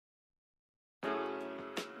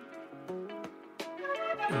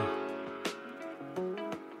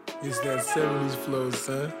It's that 70s flow,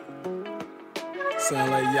 son.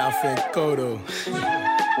 Sound like Yaphet Kotto.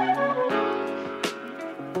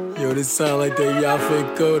 Yo, this sound like that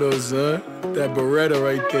Yaphet Kotto, son. That Beretta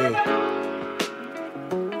right there.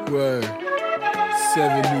 Word.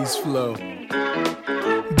 70s flow.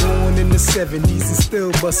 Born in the 70s and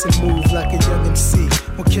still bustin' moves like a young MC.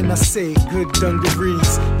 What can I say? Good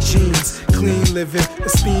dungarees, jeans, clean living,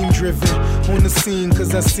 esteem driven. On the scene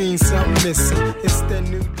cause I seen something missing. It's that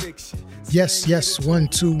new diction. Yes, 1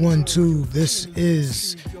 2 1 2. This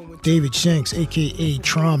is David Shanks, aka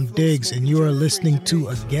Trom Diggs, and you are listening to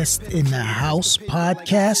a Guest in the House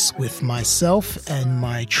podcast with myself and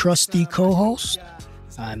my trusty co-host.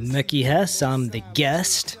 I'm Mickey Hess. I'm the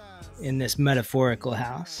guest in this metaphorical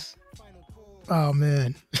house. Oh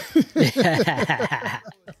man.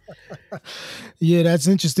 Yeah, that's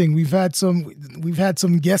interesting. We've had some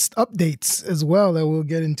guest updates as well that we'll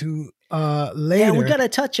get into later. Yeah, we got to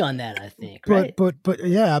touch on that, I think, right? But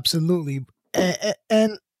yeah, absolutely.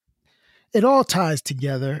 And it all ties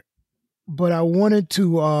together, but I wanted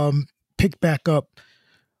to pick back up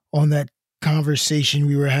on that conversation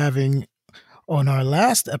we were having on our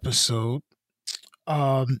last episode,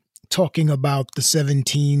 talking about the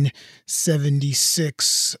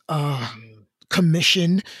 1776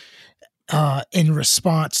 commission in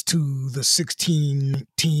response to the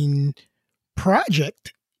 1619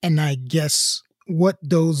 project, and I guess what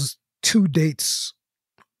those two dates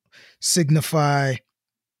signify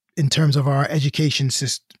in terms of our education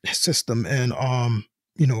system and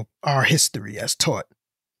our history as taught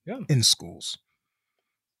in schools.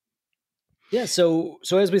 Yeah. So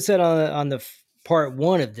as we said on the part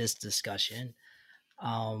one of this discussion,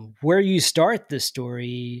 where you start the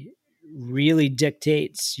story really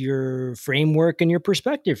dictates your framework and your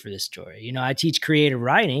perspective for the story. You know, I teach creative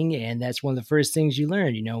writing, and that's one of the first things you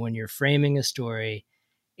learn. You know, when you're framing a story,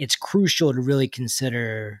 it's crucial to really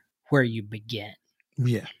consider where you begin.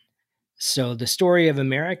 Yeah. So the story of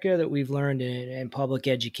America that we've learned in public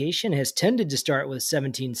education has tended to start with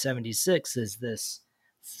 1776 as this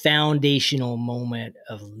foundational moment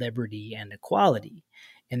of liberty and equality.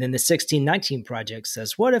 And then the 1619 project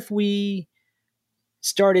says, what if we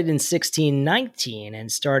started in 1619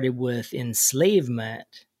 and started with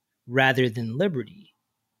enslavement rather than liberty?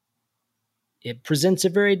 It presents a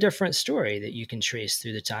very different story that you can trace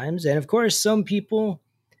through the times. And of course, some people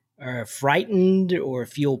are frightened or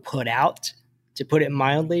feel put out, to put it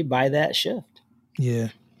mildly, by that shift. Yeah.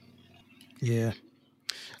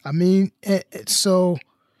 I mean, so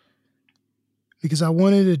because I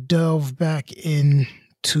wanted to delve back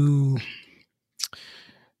into,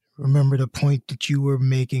 remember the point that you were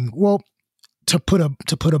making. Well, to put a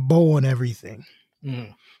bow on everything,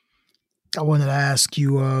 I wanted to ask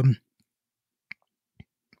you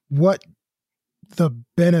what the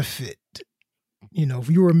benefit, if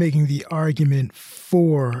you were making the argument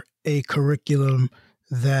for a curriculum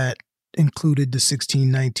that included the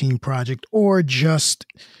 1619 project, or just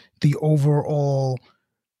the overall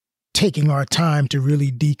taking our time to really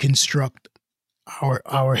deconstruct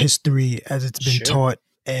our history as it's been taught,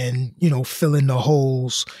 and fill in the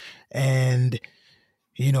holes and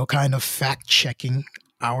kind of fact checking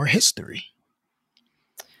our history.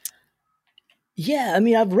 Yeah, I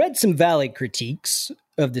mean, I've read some valid critiques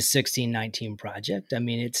of the 1619 project. I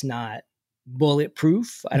mean, it's not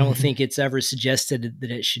bulletproof. I don't think it's ever suggested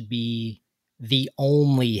that it should be the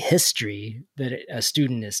only history that a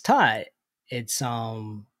student is taught. It's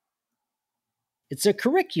a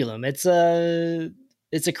curriculum. It's a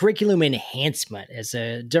curriculum enhancement. It's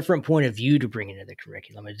a different point of view to bring into the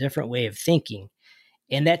curriculum, a different way of thinking.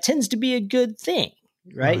 And that tends to be a good thing,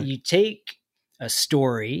 right? You take a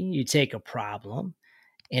story, you take a problem,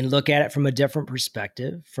 and look at it from a different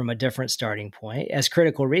perspective, from a different starting point. As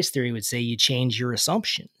critical race theory would say, you change your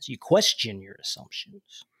assumptions, you question your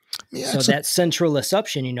assumptions. Yeah, so that central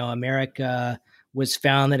assumption, America was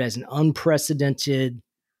founded as an unprecedented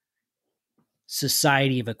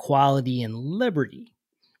society of equality and liberty.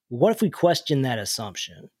 What if we question that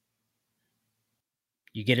assumption?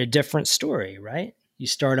 You get a different story, right? You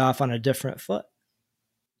start off on a different foot.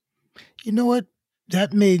 You know what?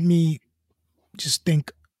 That made me just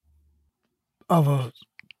think of a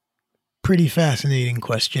pretty fascinating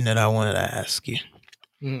question that I wanted to ask you.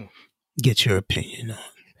 Get your opinion on.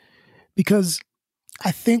 Because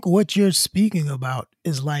I think what you're speaking about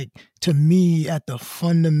is, like, to me, at the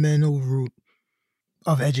fundamental root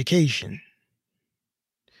of education.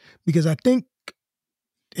 Because I think,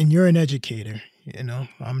 and you're an educator,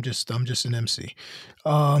 I'm just an MC.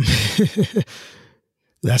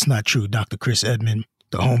 That's not true. Dr. Chris Edmond,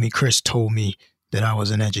 the homie Chris, told me that I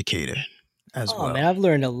was an educator. as Oh well. man, I've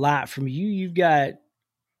learned a lot from you. You've got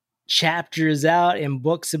chapters out in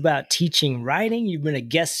books about teaching writing. You've been a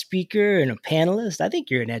guest speaker and a panelist. I think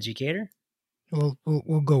you're an educator.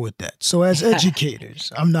 We'll go with that. So as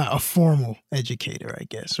educators, I'm not a formal educator, I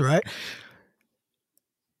guess, right?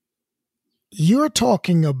 You're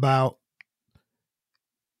talking about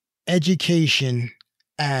education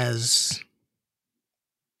as,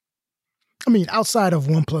 I mean, outside of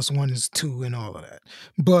 1 + 1 is 2 and all of that,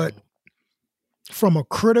 but from a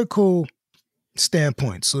critical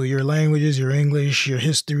standpoint, so your languages, your English, your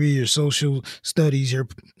history, your social studies, your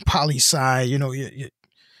poli-sci,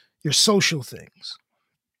 your social things.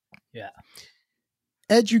 Yeah.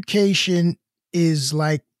 Education is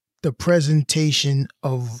like the presentation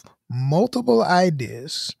of multiple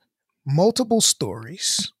ideas, multiple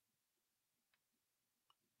stories,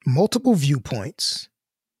 multiple viewpoints,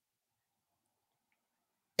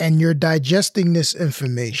 and you're digesting this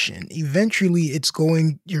information. Eventually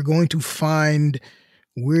you're going to find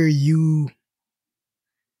where you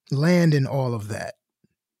land in all of that.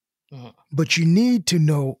 Uh-huh. But you need to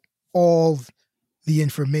know all the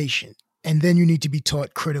information, and then you need to be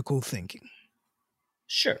taught critical thinking.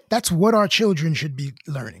 Sure. That's what our children should be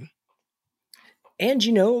learning. And,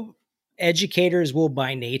 educators will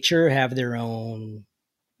by nature have their own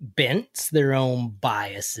bents, their own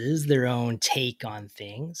biases, their own take on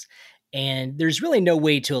things. And there's really no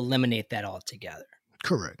way to eliminate that altogether.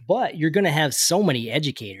 Correct. But you're going to have so many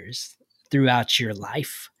educators throughout your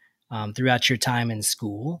life, throughout your time in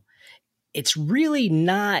school. It's really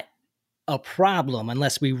not a problem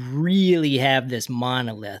unless we really have this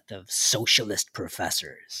monolith of socialist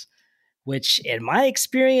professors, which in my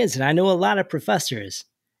experience, and I know a lot of professors,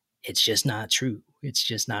 it's just not true. It's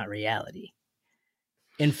just not reality.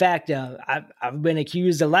 In fact, I've been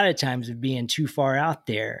accused a lot of times of being too far out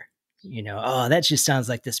there. That just sounds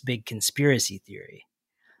like this big conspiracy theory.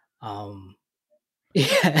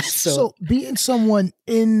 Yeah. So being someone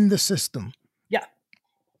in the system. Yeah.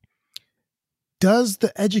 Does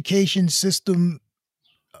the education system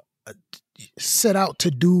set out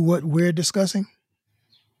to do what we're discussing?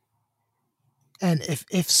 And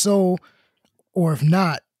if so, or if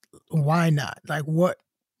not, why not? Like what,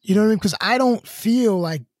 you know what I mean? Because I don't feel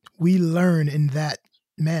like we learn in that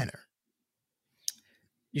manner.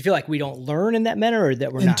 You feel like we don't learn in that manner, or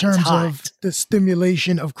that we're in not terms taught? Of the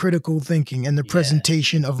stimulation of critical thinking and the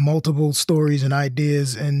presentation of multiple stories and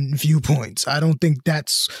ideas and viewpoints. I don't think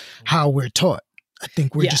that's how we're taught. I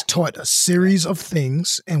think we're just taught a series of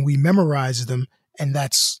things and we memorize them, and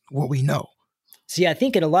that's what we know. See, I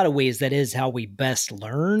think in a lot of ways that is how we best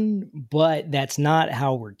learn, but that's not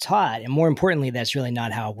how we're taught. And more importantly, that's really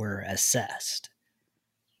not how we're assessed.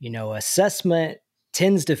 Assessment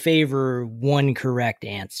tends to favor one correct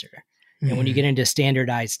answer. And when you get into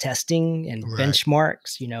standardized testing and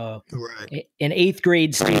benchmarks, an 8th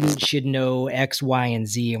grade student should know X, Y, and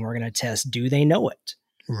Z, and we're going to test, do they know it?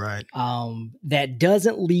 Right. That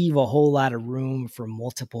doesn't leave a whole lot of room for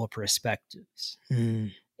multiple perspectives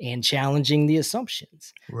and challenging the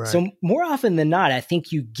assumptions. Right. So more often than not, I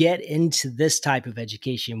think you get into this type of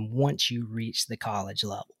education once you reach the college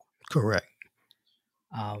level. Correct.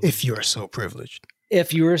 If you're so privileged.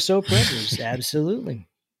 If you are so privileged, absolutely.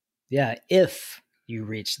 Yeah, if you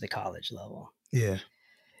reach the college level. Yeah.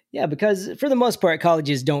 Yeah, because for the most part,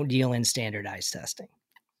 colleges don't deal in standardized testing.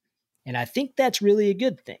 And I think that's really a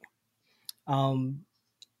good thing.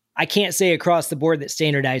 I can't say across the board that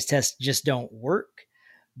standardized tests just don't work,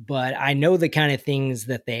 but I know the kind of things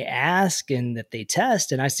that they ask and that they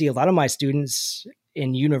test. And I see a lot of my students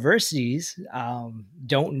in universities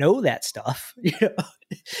don't know that stuff,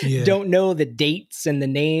 don't know the dates and the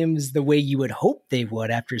names the way you would hope they would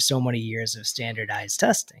after so many years of standardized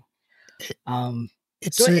testing.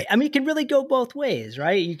 It can really go both ways,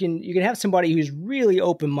 right? You can have somebody who's really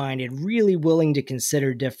open-minded, really willing to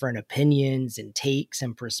consider different opinions and takes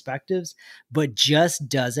and perspectives, but just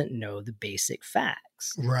doesn't know the basic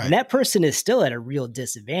facts. Right. And that person is still at a real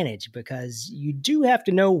disadvantage because you do have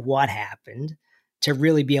to know what happened to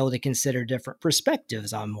really be able to consider different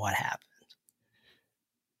perspectives on what happened.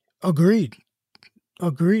 Agreed.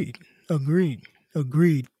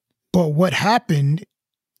 But what happened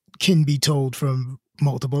can be told from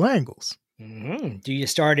multiple angles. Mm-hmm. Do you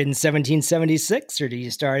start in 1776 or do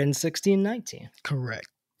you start in 1619? Correct.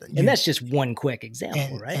 And that's just one quick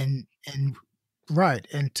example, right? And right.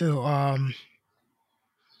 And to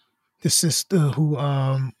the sister who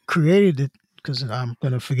created it, because I'm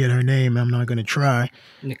going to forget her name. I'm not going to try.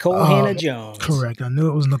 Nicole Hannah Jones. Correct. I knew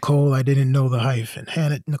it was Nicole. I didn't know the hyphen.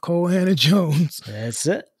 Nicole Hannah Jones. That's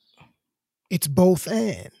it. It's both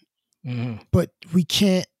and. Mm-hmm. But we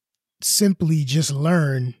can't simply just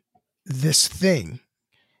learn this thing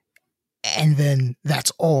and then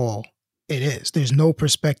that's all it is. There's no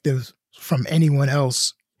perspective from anyone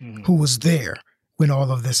else who was there when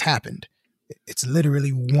all of this happened. It's literally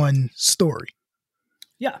one story.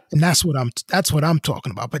 Yeah. And that's what I'm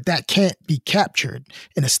talking about. But that can't be captured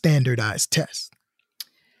in a standardized test.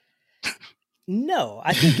 No,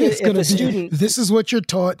 I think if a student, this is what you're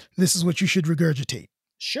taught, this is what you should regurgitate.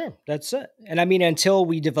 Sure, that's it. And I mean, until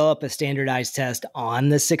we develop a standardized test on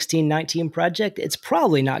the 1619 project, it's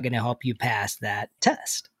probably not going to help you pass that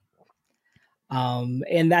test.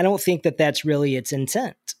 And I don't think that that's really its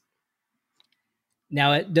intent.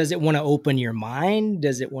 Now, does it want to open your mind?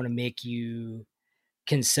 Does it want to make you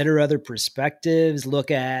consider other perspectives,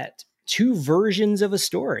 look at two versions of a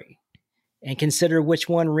story and consider which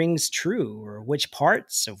one rings true or which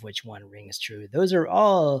parts of which one rings true? Those are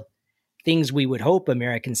all things we would hope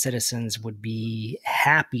American citizens would be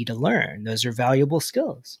happy to learn. Those are valuable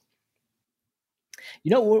skills.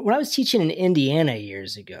 You know, when I was teaching in Indiana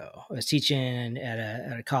years ago, I was teaching at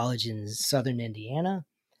a college in southern Indiana.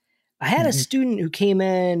 I had a student who came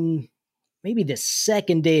in maybe the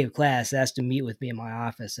second day of class, asked to meet with me in my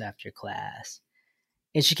office after class.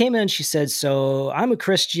 And she came in and she said, so I'm a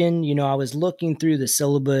Christian. You know, I was looking through the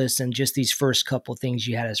syllabus and just these first couple things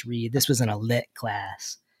you had us read. This was in a lit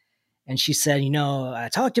class. And she said, you know, I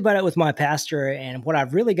talked about it with my pastor, and what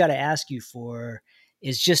I've really got to ask you for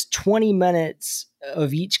is just 20 minutes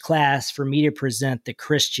of each class for me to present the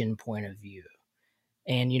Christian point of view.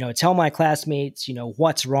 And, you know, tell my classmates, you know,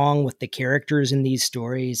 what's wrong with the characters in these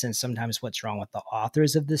stories and sometimes what's wrong with the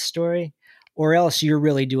authors of this story, or else you're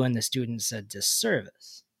really doing the students a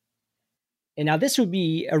disservice. And now this would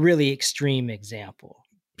be a really extreme example.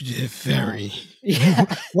 Yeah, very. Yeah.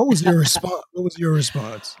 What was your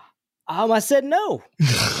response? I said no.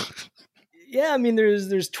 Yeah, I mean,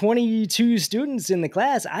 there's 22 students in the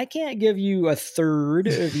class. I can't give you a third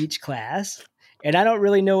of each class. And I don't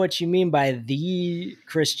really know what you mean by the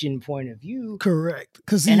Christian point of view. Correct.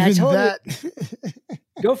 Because even that...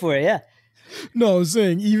 Go for it, yeah. No, I was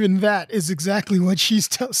saying even that is exactly what she's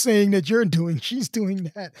saying that you're doing. She's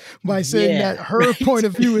doing that by saying that her point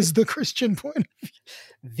of view is the Christian point of view.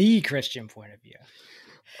 The Christian point of view.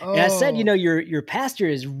 Oh. And I said, you know, your pastor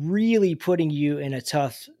is really putting you in a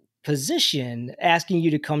tough position, asking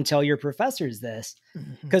you to come tell your professors this.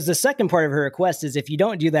 Because the second part of her request is, if you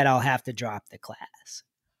don't do that, I'll have to drop the class.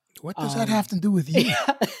 What does that have to do with you?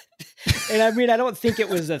 Yeah. And I mean, I don't think it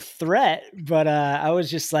was a threat, but I was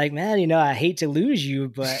just like, man, you know, I hate to lose you,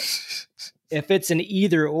 but if it's an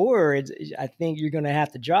either or, I think you're going to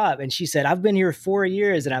have to drop. And she said, I've been here 4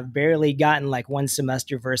 years and I've barely gotten like one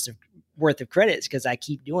semester worth of credits because I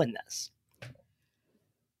keep doing this.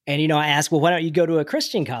 And, you know, I asked, well, why don't you go to a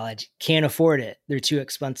Christian college? Can't afford it. They're too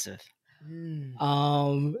expensive.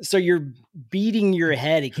 So you're beating your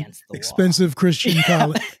head against the expensive wall. Christian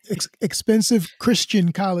college, expensive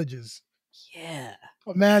Christian colleges. Yeah.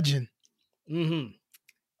 Imagine. Mm-hmm.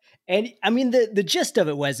 And I mean, the gist of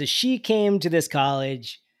it was that she came to this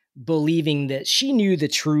college believing that she knew the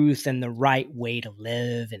truth and the right way to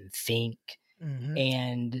live and think.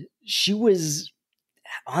 And she was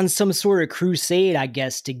on some sort of crusade, I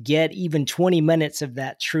guess, to get even 20 minutes of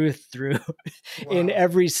that truth through in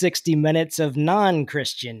every 60 minutes of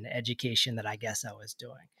non-Christian education that I guess I was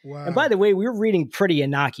doing. Wow. And by the way, we were reading pretty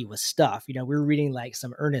innocuous stuff. You know, we were reading like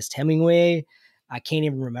some Ernest Hemingway. I can't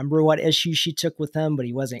even remember what issue she took with him, but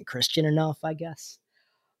he wasn't Christian enough, I guess.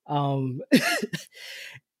 And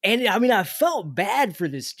I mean, I felt bad for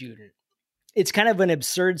this student. It's kind of an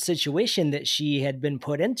absurd situation that she had been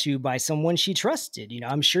put into by someone she trusted. You know,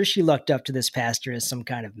 I'm sure she looked up to this pastor as some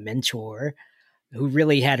kind of mentor who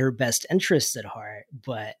really had her best interests at heart.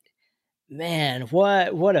 But man,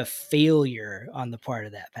 what a failure on the part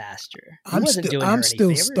of that pastor. I'm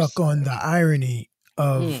still stuck on the irony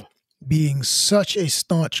of being such a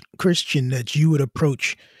staunch Christian that you would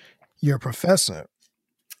approach your professor.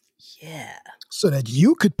 Yeah. So that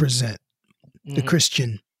you could present the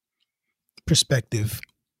Christian perspective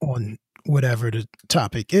on whatever the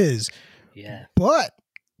topic is. Yeah. But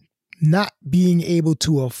not being able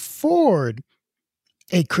to afford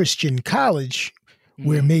a Christian college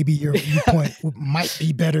where maybe your viewpoint might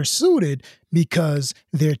be better suited because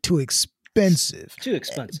they're too expensive. Too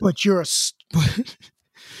expensive. But you're a staunch.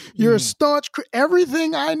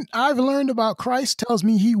 Everything I've learned about Christ tells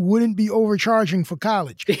me he wouldn't be overcharging for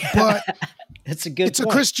college. But it's a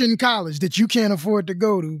Christian college that you can't afford to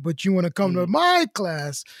go to, but you want to come to my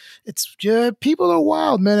class. It's just, people are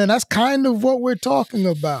wild, man. And that's kind of what we're talking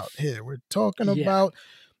about here. We're talking about,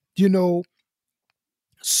 you know,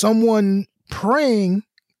 someone praying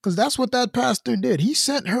because that's what that pastor did. He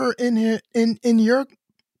sent her in here in your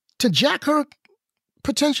to jack her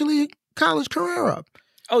potentially college career up.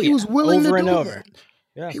 Oh, yeah. He was willing over to and do over. that.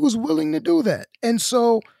 Yeah. He was willing to do that. And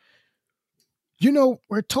so,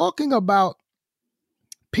 we're talking about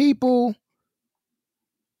people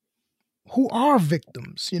who are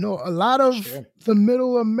victims. A lot of the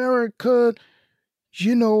middle America,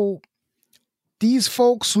 these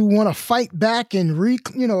folks who want to fight back and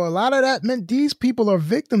a lot of that meant these people are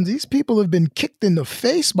victims. These people have been kicked in the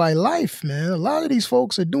face by life, man. A lot of these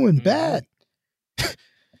folks are doing bad.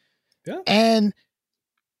 Yeah. And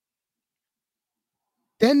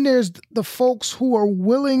then there's the folks who are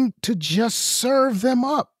willing to just serve them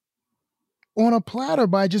up on a platter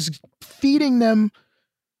by just feeding them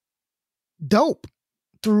dope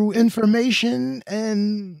through information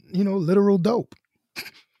and, literal dope.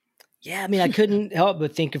 Yeah, I mean, I couldn't help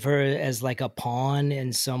but think of her as like a pawn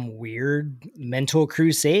in some weird mental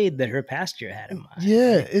crusade that her pastor had in mind.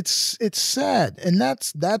 Yeah, it's sad. And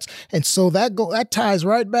and so that ties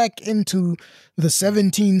right back into the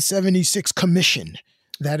 1776 commission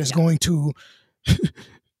that is going to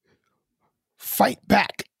fight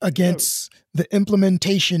back against the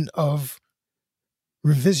implementation of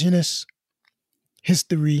revisionist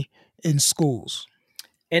history in schools.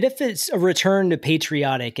 And if it's a return to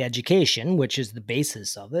patriotic education, which is the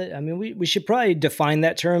basis of it, I mean, we should probably define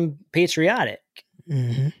that term patriotic.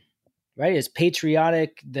 Mm-hmm. Right? It's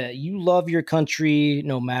patriotic that you love your country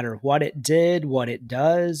no matter what it did, what it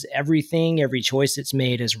does, everything, every choice it's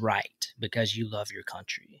made is right because you love your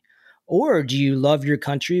country. Or do you love your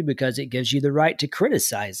country because it gives you the right to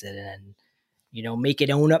criticize it and, make it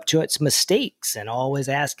own up to its mistakes and always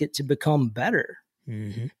ask it to become better?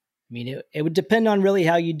 Mm-hmm. I mean, it would depend on really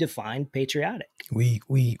how you define patriotic. We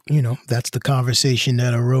that's the conversation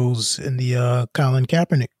that arose in the Colin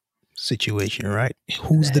Kaepernick situation, right?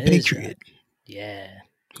 Who's the patriot? Yeah.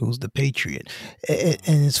 Who's the patriot? And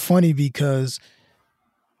it's funny because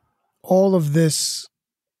all of this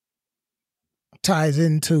ties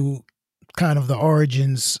into kind of the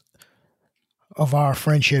origins of our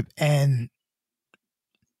friendship and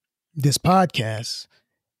this podcast,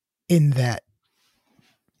 in that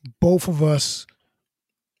both of us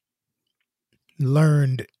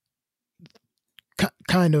learned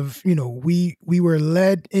kind of, we were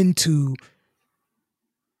led into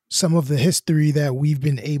some of the history that we've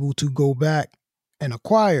been able to go back and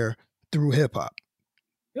acquire through hip hop.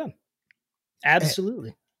 Yeah,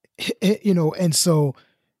 absolutely. And so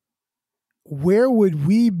where would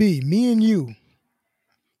we be, me and you,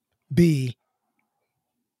 be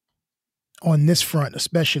on this front,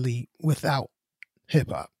 especially without hip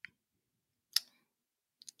hop?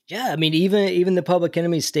 Yeah, I mean, even the Public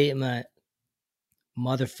Enemy statement,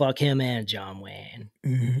 motherfuck him and John Wayne.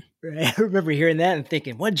 Mm-hmm. Right? I remember hearing that and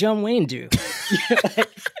thinking, what'd John Wayne do?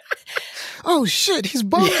 Oh shit, he's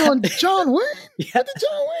bummed on John Wayne? Yeah. What did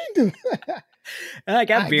John Wayne do?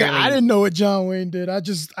 I didn't know what John Wayne did. I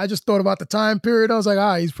just thought about the time period. I was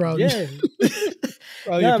like, he's probably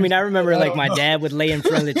No, I mean, I remember my dad would lay in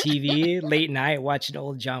front of the TV late night watching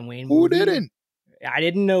old John Wayne Who movie. didn't? I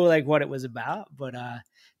didn't know what it was about, but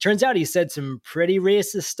turns out he said some pretty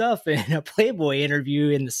racist stuff in a Playboy interview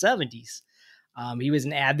in the 70s. He was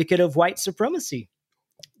an advocate of white supremacy,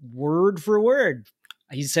 word for word.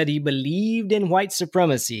 He said he believed in white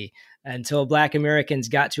supremacy until Black Americans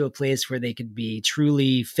got to a place where they could be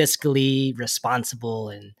truly fiscally responsible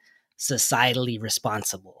and societally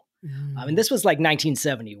responsible. And this was like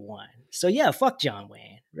 1971. So yeah, fuck John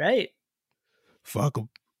Wayne, right? Fuck him.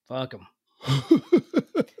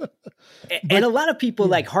 And a lot of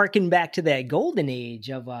people harken back to that golden age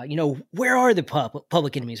of, where are the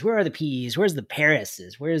public enemies? Where are the PEs? Where's the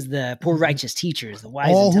Paris's? Where's the poor righteous teachers? The wise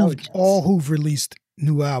intelligence? All who've released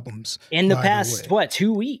new albums in the past,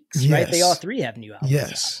 2 weeks, yes. right? They all three have new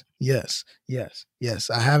albums. Yes.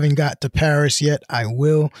 I haven't got to Paris yet. I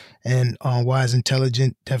will. And Wise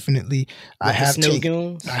Intelligent, definitely. I have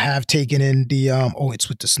taken in the, it's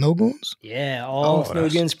with the Snow Goons? Yeah, all Snow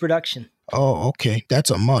Goons production. Oh, okay. That's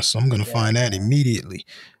a must. I'm going to find that immediately.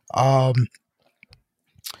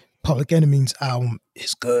 Public Enemy's album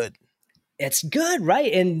is good. It's good,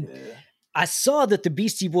 right? And I saw that the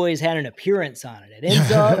Beastie Boys had an appearance on it. It ends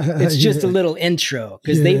up, it's just a little intro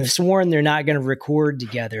because they've sworn they're not going to record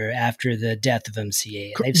together after the death of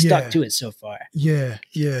MCA. And they've stuck to it so far. Yeah.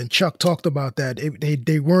 And Chuck talked about that.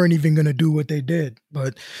 They weren't even going to do what they did,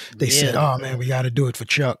 but they said, oh man, we got to do it for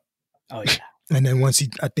Chuck. Oh yeah. And then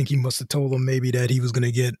I think he must have told them maybe that he was going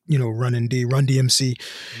to get, Run DMC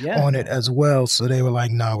on it as well. So they were like,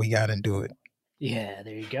 no, we got to do it. Yeah,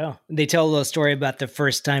 there you go. They tell a little story about the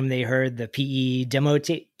first time they heard the PE demo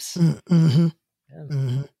tapes. Mm-hmm. Yeah.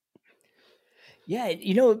 Mm-hmm. Yeah,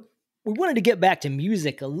 you know, we wanted to get back to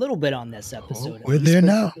music a little bit on this episode. We're there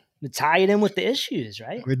now. To tie it in with the issues,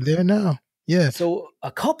 right? We're there now. Yeah. So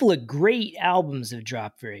a couple of great albums have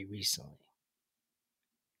dropped very recently.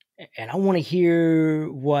 And I want to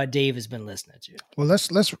hear what Dave has been listening to. Well,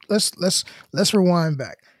 let's rewind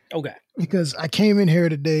back. Okay. Because I came in here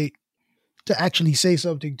today to actually say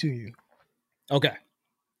something to you. Okay.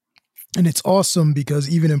 And it's awesome because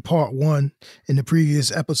even in part 1 in the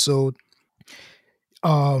previous episode,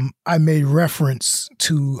 I made reference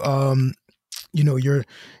to your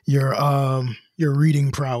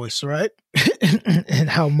reading prowess, right? And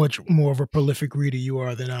how much more of a prolific reader you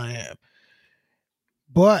are than I am.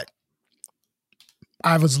 But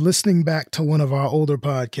I was listening back to one of our older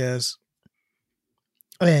podcasts,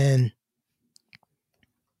 and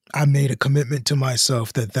I made a commitment to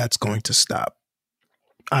myself that that's going to stop.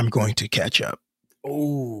 I'm going to catch up.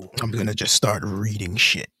 Oh, I'm going to just start reading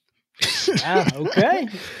shit. Okay.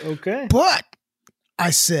 Okay. But I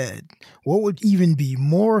said, what would even be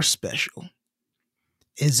more special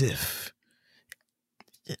is if,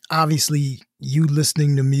 obviously, you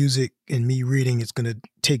listening to music and me reading is going to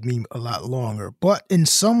take me a lot longer. But in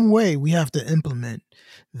some way, we have to implement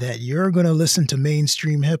that you're going to listen to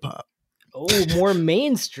mainstream hip hop. Oh, more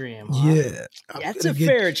mainstream. Huh? Yeah. That's a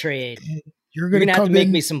fair trade. You're going to have to make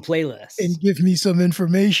me some playlists. And give me some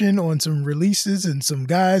information on some releases and some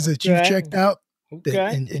guys that you've checked out. Okay.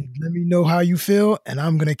 And let me know how you feel. And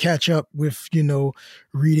I'm going to catch up with,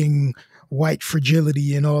 reading White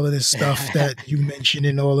Fragility and all of this stuff that you mentioned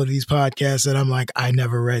in all of these podcasts that I'm like, I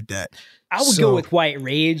never read that. I would go with White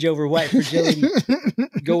Rage over White Fragility.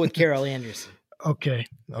 Go with Carol Anderson. Okay.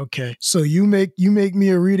 So you make me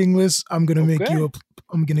a reading list. I'm going to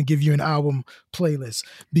I'm going to give you an album playlist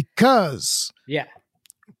because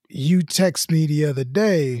you text me the other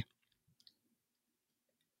day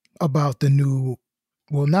about the new,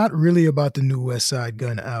 well, not really about the new West Side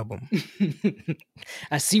Gun album.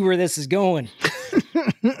 I see where this is going.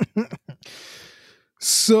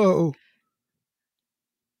 So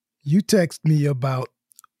you text me about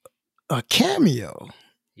a cameo.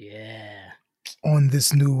 Yeah. On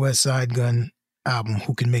this new West Side Gun album,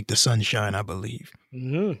 Who Can Make the Sun Shine, I believe.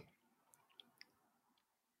 Mm-hmm.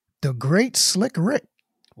 The Great Slick Rick.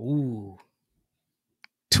 Ooh.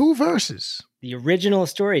 2 verses. The original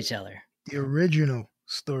storyteller.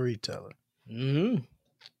 Mm-hmm.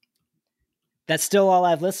 That's still all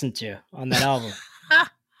I've listened to on that album.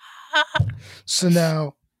 So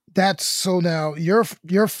now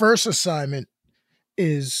your first assignment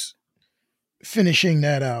is finishing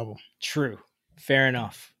that album. True. Fair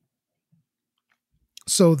enough.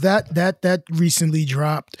 So that recently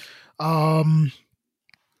dropped.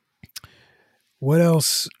 What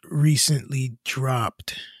else recently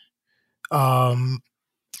dropped?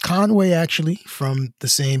 Conway, actually, from the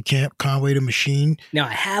same camp, Conway the Machine. Now,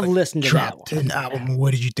 I have listened to that one. Dropped an album. What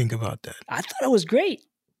did you think about that? I thought it was great.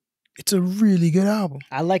 It's a really good album.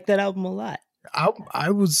 I like that album a lot.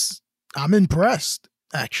 I'm impressed,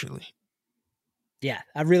 actually. Yeah,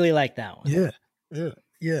 I really like that one.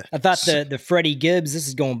 Yeah. I thought the Freddie Gibbs, this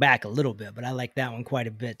is going back a little bit, but I like that one quite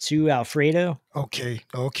a bit too. Alfredo. Okay.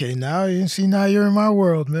 Now you're in my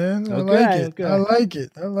world, man. I like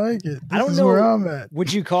it. I don't know where I'm at.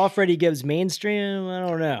 Would you call Freddie Gibbs mainstream? I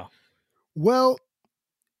don't know. Well,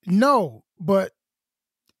 no, but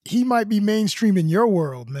he might be mainstream in your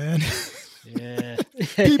world, man. Yeah.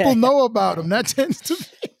 People know about him. That tends to be.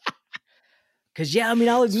 Because,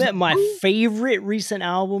 I'll admit my favorite recent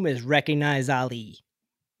album is Recognize Ali.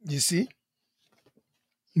 You see?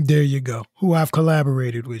 There you go. Who I've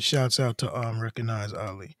collaborated with. Shouts out to Recognize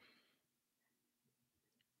Ali.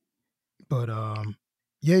 But,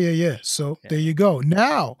 yeah. So, there you go.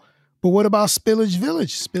 Now, but what about Spillage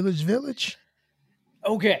Village?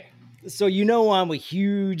 Okay. So, I'm a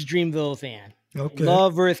huge Dreamville fan. Okay.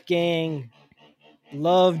 Love Earth Gang.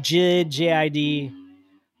 Love JID, JID.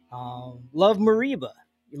 Love Mariba.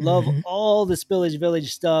 Love all the Spillage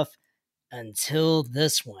Village stuff until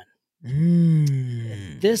this one.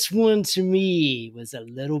 This one to me was a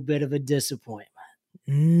little bit of a disappointment.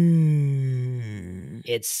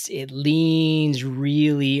 It leans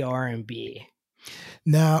really R&B.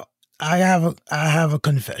 Now, I have a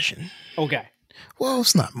confession. Okay. Well,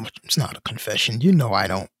 it's not a confession. I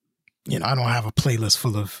don't have a playlist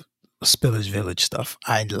full of Spillage Village stuff.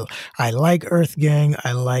 I like Earth Gang.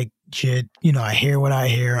 I like JID. I hear what I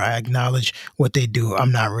hear. I acknowledge what they do. I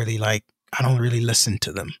don't really listen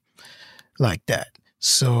to them like that.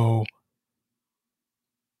 So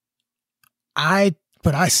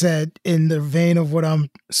But I said, in the vein of what I'm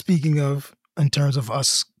speaking of in terms of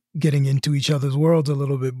us getting into each other's worlds a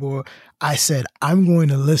little bit more, I said, I'm going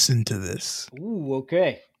to listen to this. Ooh,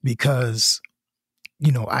 okay. Because,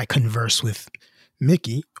 I converse with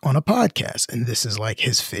Mickey on a podcast, and this is like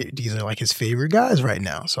these are like his favorite guys right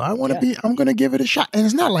now. So I'm going to give it a shot. And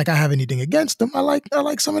it's not like I have anything against them. I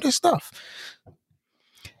like some of their stuff.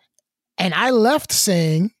 And I left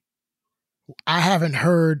saying, I haven't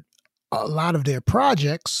heard a lot of their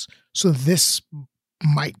projects, so this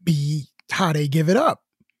might be how they give it up.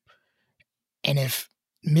 And if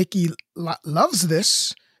Mickey loves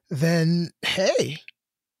this, then hey,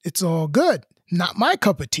 it's all good. Not my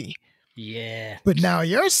cup of tea. Yeah. But now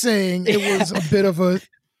you're saying it was a bit of a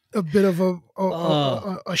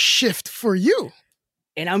shift for you.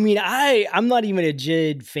 And I mean, I'm not even a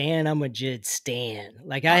Jid fan. I'm a Jid stan.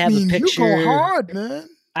 Like I have a picture. You go hard, man.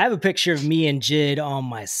 I have a picture of me and Jid on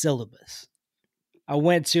my syllabus. I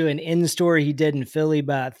went to an in-store he did in Philly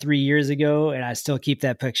about 3 years ago, and I still keep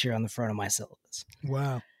that picture on the front of my syllabus.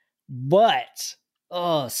 Wow. But,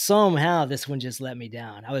 somehow this one just let me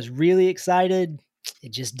down. I was really excited.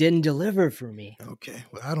 It just didn't deliver for me. Okay.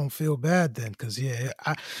 Well, I don't feel bad then, because,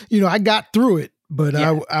 I got through it, but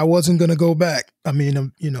I wasn't going to go back. I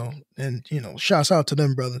mean, shouts out to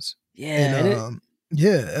them brothers. Yeah. And,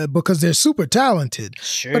 because they're super talented.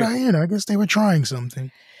 Sure. But I guess they were trying something.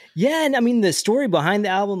 Yeah, and I mean the story behind the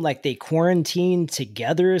album, like they quarantined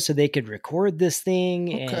together so they could record this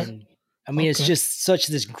thing, and I mean it's just such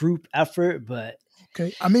this group effort. But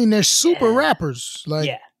I mean they're super rappers,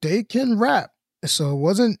 like they can rap, so it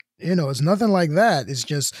wasn't it's nothing like that. It's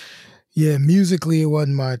just musically it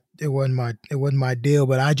wasn't my deal,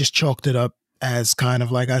 but I just chalked it up as kind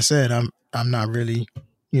of like I said, I'm not really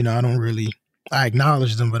I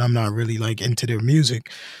acknowledge them, but I'm not really like into their music.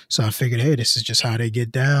 So I figured, hey, this is just how they get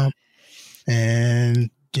down. And,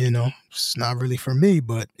 it's not really for me,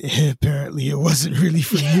 but apparently it wasn't really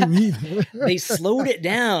for you either. They slowed it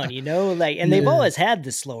down, and they've always had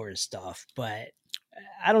the slower stuff, but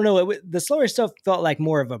I don't know. The slower stuff felt like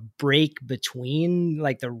more of a break between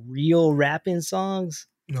like the real rapping songs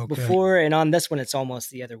before. And on this one, it's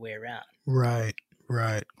almost the other way around. Right.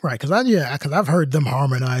 Because I've heard them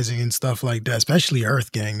harmonizing and stuff like that, especially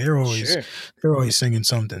Earth Gang. They're always singing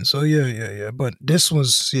something. So But this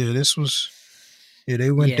was they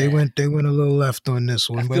went a little left on this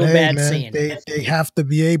one. But hey, man, they have to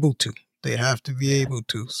be able to. They have to be able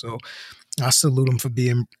to. So I salute them for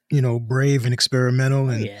being brave and experimental,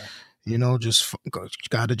 and just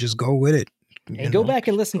gotta just go with it. And go back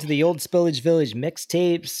and listen to the old Spillage Village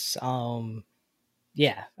mixtapes. I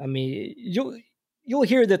mean you'll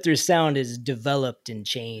hear that their sound is developed and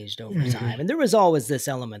changed over time. And there was always this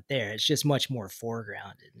element there. It's just much more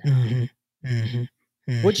foregrounded now.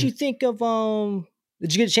 What'd you think of,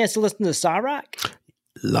 did you get a chance to listen to Sa-Roc?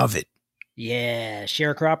 Love it. Yeah.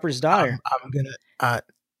 Sharecropper's daughter. I'm gonna,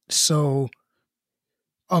 so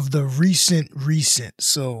of the recent,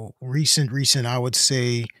 I would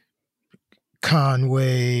say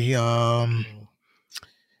Conway,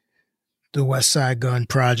 the West Side Gun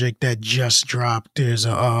project that just dropped. There's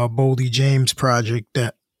a Boldy James project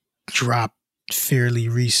that dropped fairly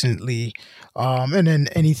recently. And then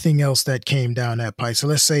anything else that came down that pipe. So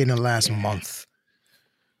let's say in the last month,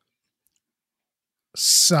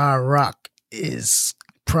 Sa-Roc is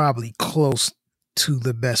probably close to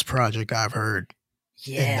the best project I've heard.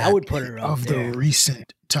 Yeah, I would put it up there. The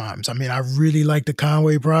recent times. I mean, I really like the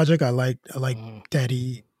Conway project. I like that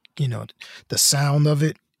he, the sound of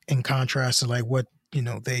it, in contrast to like what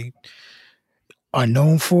they are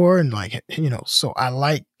known for, and like so I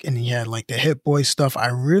like, and he had like the Hit Boy stuff. I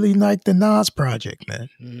really like the Nas project,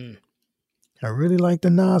 man. I really like the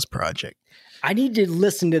Nas project. I need to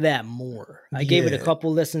listen to that more. I gave it a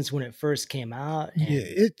couple listens when it first came out.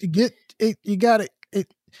 It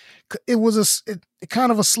was a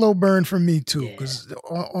kind of a slow burn for me too, because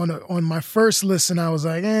on my first listen I was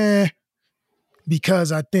like,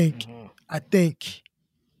 because I think.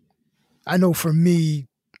 I know for me,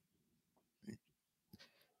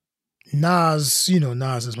 Nas,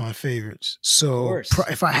 Nas is my favorite. So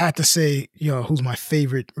if I had to say, who's my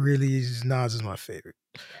favorite, really, Nas is my favorite.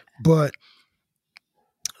 But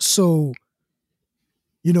so,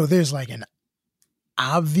 there's like an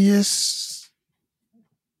obvious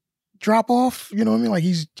drop off, you know what I mean? Like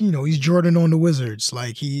he's Jordan on the Wizards.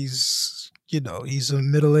 Like he's a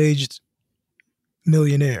middle-aged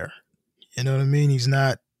millionaire. You know what I mean? He's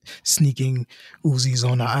not sneaking Uzis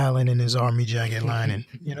on the island in his army jacket lining.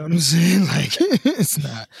 You know what I'm saying? Like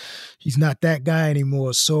he's not that guy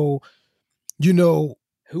anymore. So, who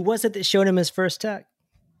was it that showed him his first tech?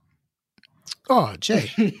 Oh,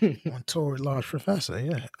 Jay. On tour with Large Professor,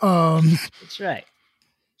 yeah. That's right.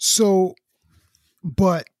 So,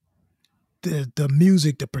 but the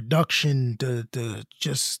music, the production, the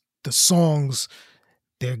just the songs,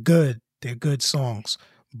 they're good. They're good songs.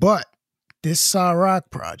 But this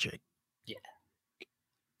Cyrock project,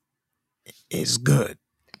 is good.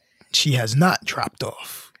 She has not dropped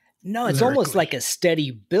off. No, it's almost like a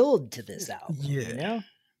steady build to this album. Yeah. You know?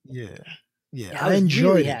 Yeah. I was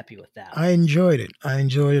enjoyed really it. happy with that. I enjoyed it. I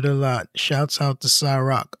enjoyed it a lot. Shouts out to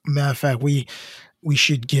Cyrock. Matter of fact, we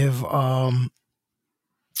should give we'll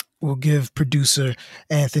give producer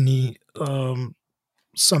Anthony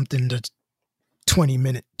something that's 20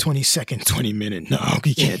 minute. No,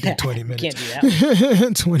 he can't do 20 minutes. Can't do that.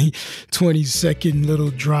 20-second little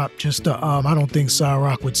drop. Just to, I don't think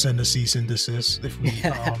Cyrock would send a cease and desist if we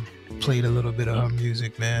played a little bit of her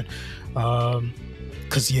music, man.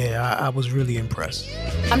 Cause I was really impressed.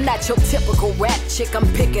 I'm not your typical rap chick, I'm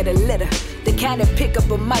pick of the litter. The kind that pick up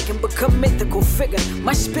a mic and become mythical figure.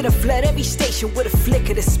 My spitter flood every station with a flick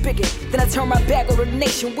of the spigot. Then I turn my back on the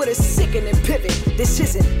nation with a sickening pivot. This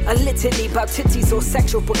isn't a litany about titties or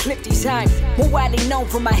sexual proclivities. I'm more widely known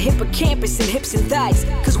for my hippocampus and hips and thighs.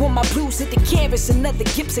 Cause when my blues hit the canvas, another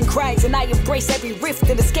Gibson cries. And I embrace every rift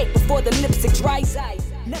and escape before the lipstick dries.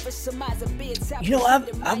 You know,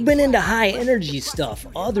 I've been into high energy stuff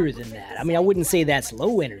other than that. I mean, I wouldn't say that's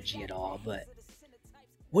low energy at all, but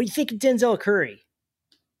what do you think of Denzel Curry?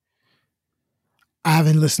 I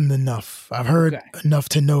haven't listened enough. I've heard enough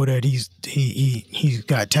to know that he's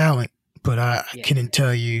got talent, but I couldn't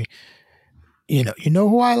tell you. You know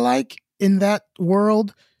who I like in that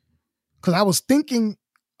world? Because I was thinking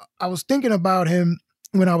about him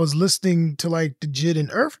when I was listening to like the Jid and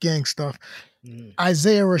Earth Gang stuff.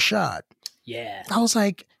 Isaiah Rashad. Yeah. I was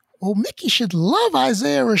like, well, Mickey should love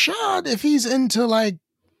Isaiah Rashad if he's into like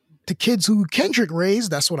the kids who Kendrick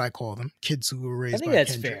raised. That's what I call them. Kids who were raised by Kendrick.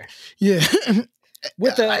 I think that's fair. Yeah.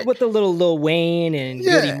 with the little Lil Wayne and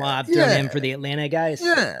Goody Mob thrown in for the Atlanta guys.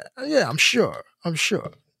 Yeah. I'm sure.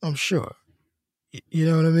 You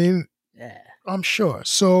know what I mean? Yeah. I'm sure.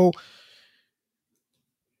 So,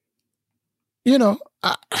 I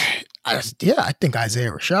think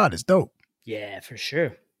Isaiah Rashad is dope. Yeah, for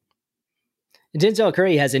sure. Denzel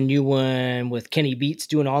Curry has a new one with Kenny Beats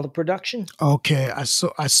doing all the production. Okay, I saw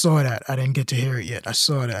that. I didn't get to hear it yet. I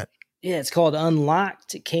saw that. Yeah, it's called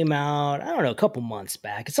Unlocked. It came out, I don't know, a couple months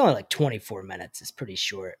back. It's only like 24 minutes. It's pretty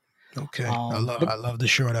short. Okay, I love the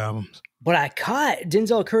short albums. But I caught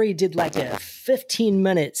Denzel Curry did like a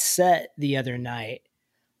 15-minute set the other night.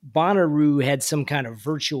 Bonnaroo had some kind of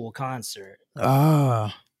virtual concert.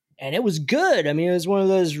 And it was good. I mean, it was one of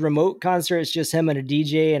those remote concerts, just him and a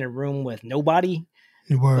DJ in a room with nobody.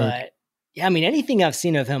 Word. But yeah, I mean, anything I've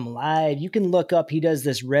seen of him live, you can look up. He does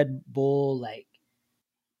this Red Bull like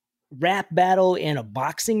rap battle in a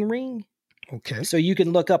boxing ring. Okay. So you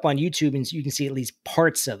can look up on YouTube and you can see at least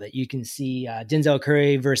parts of it. You can see Denzel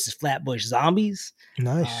Curry versus Flatbush Zombies.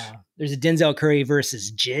 Nice. There's a Denzel Curry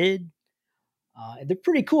versus Jid. They're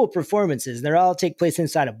pretty cool performances. They all take place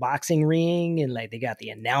inside a boxing ring, and like they got the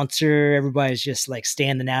announcer. Everybody's just like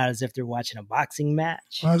standing out as if they're watching a boxing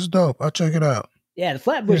match. That's dope. I'll check it out. Yeah, the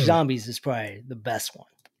Flatbush Zombies is probably the best one.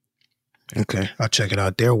 Okay, I'll check it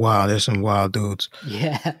out. They're wild. They're some wild dudes.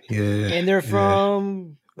 Yeah. And they're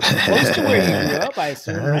from close to where you grew up, I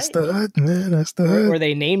assume. That's right? the hood, man. That's the hood. Or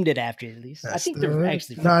they named it after it, at least. I think they're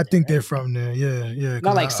actually from I think there, they're from there. Yeah.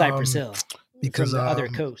 Not like Cypress Hill. Because from the other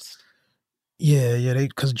coast. Yeah,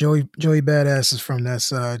 because Joey Badass is from that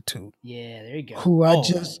side too. Yeah, there you go. Who I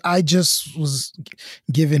just was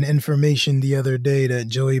given information the other day that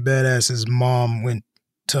Joey Badass's mom went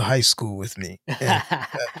to high school with me. And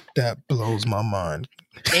that blows my mind.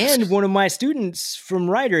 And one of my students from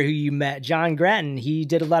Ryder who you met, John Grattan, he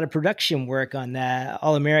did a lot of production work on that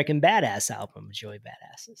All American Badass album, Joey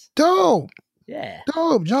Badasses. Dope. Yeah.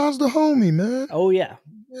 Dope. John's the homie, man. Oh yeah.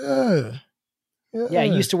 Yeah. Yeah,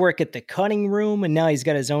 he used to work at the Cutting Room, and now he's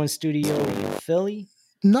got his own studio in Philly.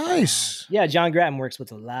 Nice. Yeah, John Grattan works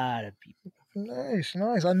with a lot of people. Nice.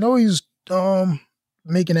 I know he's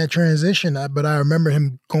making that transition, but I remember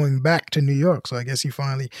him going back to New York, so I guess he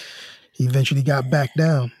eventually got back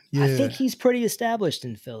down. Yeah. I think he's pretty established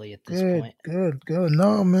in Philly at this point. Good.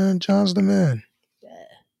 No, man, John's the man.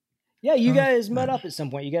 Yeah, you guys met up at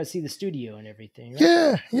some point. You got to see the studio and everything,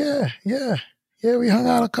 right? Yeah, we hung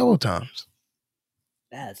out a couple times.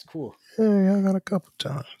 That's cool. Yeah, I got a couple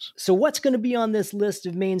times. So what's going to be on this list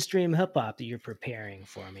of mainstream hip hop that you're preparing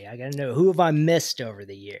for me? I got to know, who have I missed over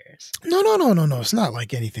the years? No. It's not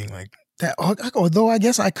like anything like that. Although I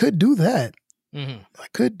guess I could do that. Mhm. I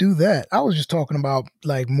could do that. I was just talking about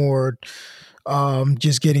like more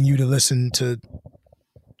just getting you to listen to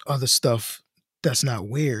other stuff that's not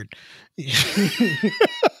weird.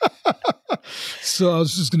 So I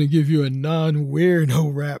was just gonna give you a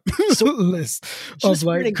non-weirdo rap list Just of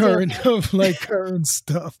for an like current example. current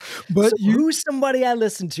stuff. But So you who's somebody I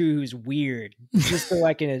listen to who's weird? Just so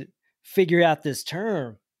I can figure out this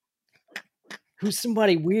term. Who's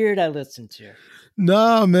somebody weird I listen to?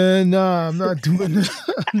 Nah, man, nah, I'm not doing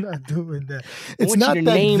that. I'm not doing that. It's want you not to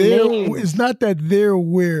that name they're names. it's not that they're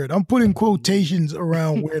weird. I'm putting quotations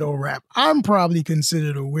around weirdo rap. I'm probably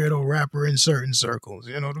considered a weirdo rapper in certain circles.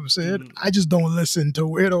 You know what I'm saying? I just don't listen to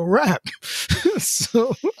weirdo rap.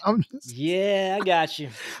 So I'm just, Yeah, I got you.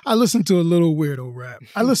 I listen to a little weirdo rap.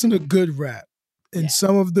 I listen to good rap. And Yeah.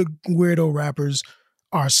 some of the weirdo rappers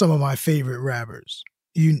are some of my favorite rappers.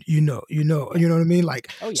 You know what I mean?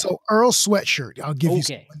 Like, Oh, yeah. so Earl Sweatshirt, I'll give you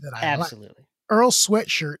Okay, someone that I like. absolutely. Earl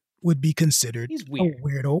Sweatshirt would be considered He's a weird.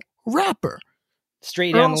 weirdo rapper.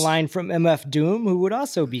 Straight down the Earl's- line from MF Doom, who would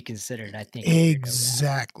also be considered, I think. a weirdo rap.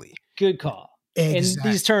 Exactly. Good call. And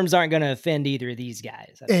Exactly. these terms aren't going to offend either of these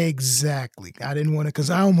guys. I think. Exactly. I didn't want to, because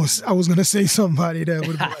I was going to say somebody that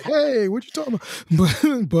would be like, hey, what you talking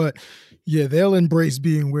about? But yeah, they'll embrace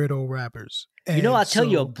being weirdo rappers. You know, And I'll tell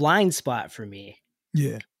you a so, blind spot for me,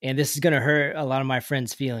 Yeah. and this is going to hurt a lot of my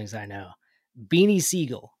friends' feelings, I know. Beanie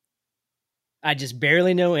Siegel. I just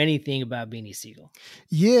barely know anything about Beanie Siegel.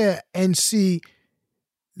 Yeah. And see,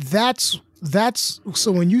 that's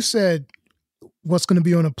so when you said what's going to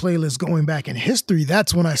be on a playlist going back in history,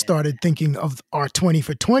 that's when I started thinking of our 20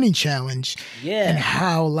 for 20 challenge and Yeah.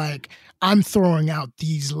 how like I'm throwing out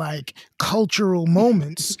these like cultural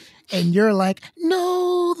moments and you're like,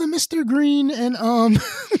 no, the Mr. Green and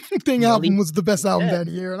thing album was the best album Yeah. that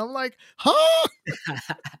year. And I'm like, huh?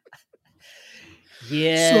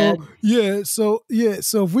 Yeah. So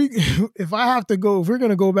if I have to go, if we're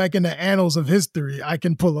gonna go back in the annals of history, I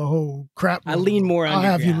can pull a whole crap. I lean more I'll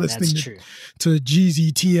have you underground. That's listening true. to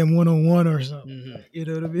Jeezy TM 101 or something. Mhm. You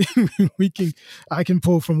know what I mean? I can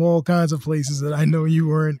pull from all kinds of places that I know you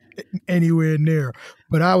weren't anywhere near.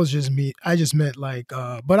 But I just meant like,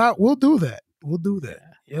 but we'll do that. We'll do that.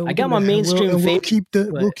 Yeah, I got my mainstream we'll favorite, keep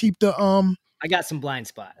the I got some blind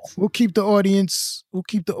spots. we'll keep the audience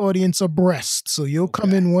abreast. So you'll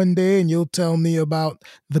come in one day and you'll tell me about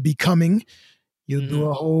The Becoming. You'll do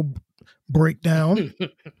a whole breakdown.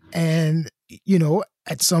 And you know,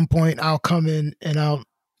 at some point I'll come in and I'll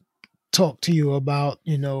talk to you about,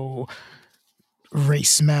 you know,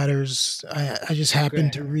 Race Matters. I just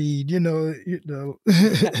happened to read, you know.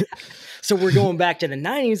 So we're going back to the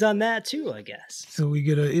 90s on that too, I guess. So I'm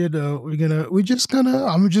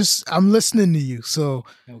listening to you. So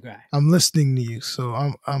Okay. I'm listening to you. So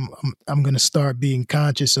I'm gonna start being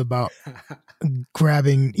conscious about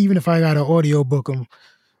grabbing, even if I got to audio book them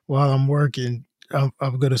while I'm working. I'm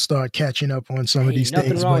gonna start catching up on some of these nothing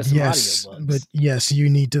things. wrong But with some yes, audiobooks. you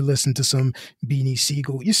need to listen to some Beanie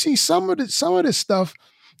Siegel. You see, some of this stuff,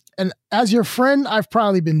 and as your friend, I've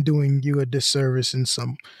probably been doing you a disservice in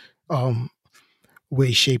some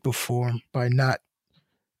way, shape, or form by not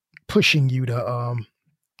pushing you to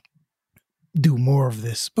do more of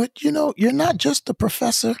this. But you know, you're not just a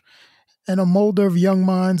professor and a molder of young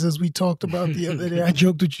minds, as we talked about the other day. I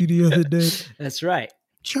joked with you the other day. That's right.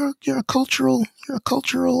 You're a cultural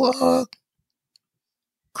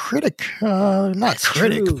critic. Not That's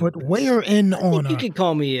critic, true. but weigher in on You a could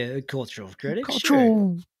call me a cultural critic. Sure.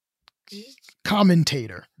 cultural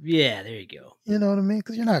commentator. Yeah, there you go. You know what I mean?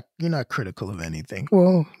 Because you're not critical of anything.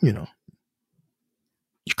 Well, you know,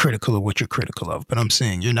 you're critical of what you're critical of, but I'm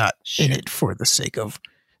saying you're not in it for the sake of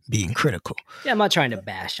being critical. Yeah, I'm not trying to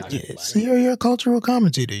bash on anybody. So you're a cultural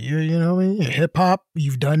commentator. You're hip hop.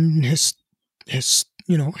 You've done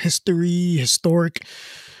history, historic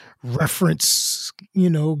reference,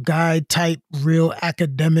 guide type, real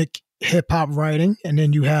academic hip hop writing, and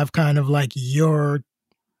then you have kind of like your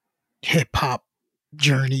hip hop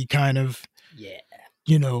journey, kind of,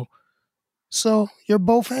 So you're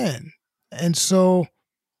both in, and so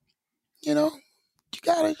you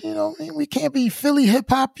gotta, we can't be Philly hip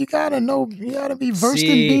hop. You gotta be versed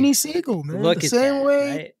in Beanie Siegel, man. Look the at same that,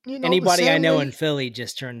 way, right? Anybody I know in Philly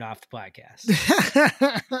just turned off the podcast.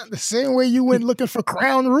 The same way you went looking for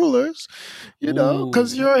crown rulers,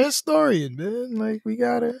 because you're a historian, man. Like we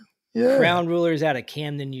gotta, Crown Rulers out of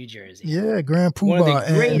Camden, New Jersey. Yeah, Grand Poobah. One of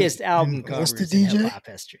the greatest album and covers what's the DJ? in hip hop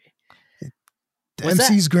history. The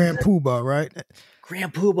MC's Grand Poobah, right?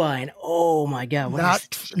 Grand Poobah, and oh my God,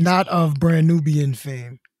 not of Brand Nubian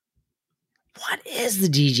fame. What is the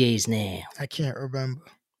DJ's name? I can't remember.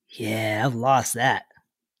 Yeah, I've lost that.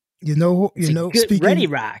 speaking Ready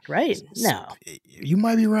Rock, right? No, you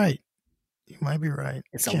might be right. You might be right.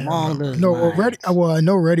 it's Can't along remember. those No, lines. I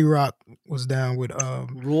know Ready Rock was down with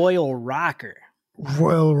Royal Rocker.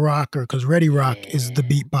 Royal Rocker, because Ready Rock is the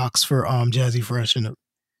Yeah. beatbox for Jazzy Fresh and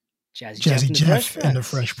Jazzy Jeff and the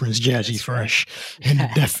Fresh Fresh Prince, Jazzy That's Fresh right.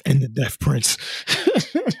 and the Deaf Prince.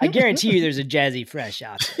 I guarantee you there's a Jazzy Fresh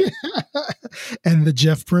out there. And the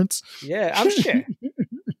Jeff Prince. Yeah, I'm sure.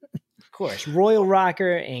 Of course. Royal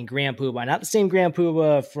Rocker and Grand Poobah. Not the same Grand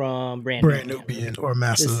Poobah from Brand Nubian or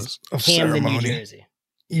This is Masters of Camden, New Ceremony. Jersey.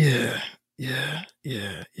 Yeah.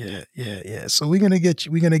 So we're gonna get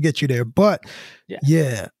you there. But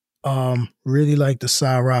Yeah. really like the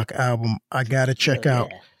Cyrock album. I gotta check Oh,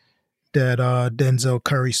 out yeah. that Denzel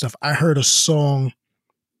Curry stuff. I heard a song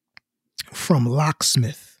from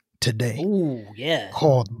Locksmith today Ooh, yeah.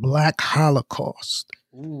 called Black Holocaust.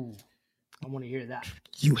 Ooh, I want to hear that.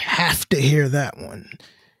 You have to hear that one.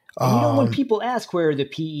 And when people ask where are the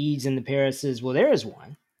PEs and the Parises, well, there is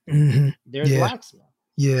one. Mhm. There's Yeah. Locksmith.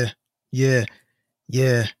 Yeah.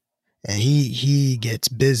 And he gets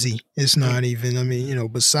busy. It's not even,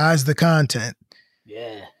 besides the content,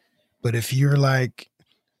 Yeah. but if you're like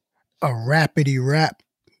a rappity rap,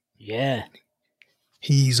 Yeah.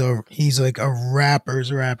 he's like a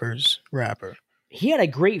rapper's rapper. He had a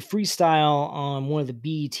great freestyle on one of the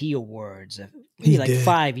BET Awards, He like did.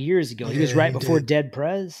 5 years ago. He was Yeah, right he before did. Dead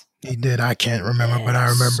Prez. He did. I can't remember, Yeah, but I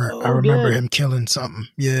remember so I remember good. him killing something.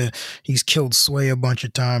 Yeah. He's killed Sway a bunch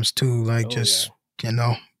of times too. Like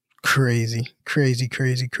crazy.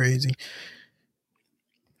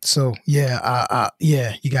 So yeah,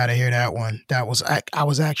 you gotta hear that one. That was I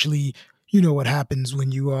was actually, what happens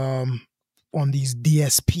when you on these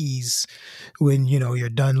DSPs when you're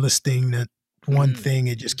done listing the one thing,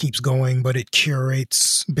 it just keeps going, but it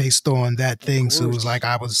curates based on that thing. So it was like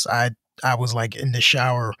I was like in the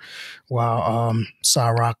shower while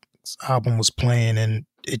Cyrock's album was playing, and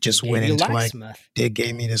it just went into like they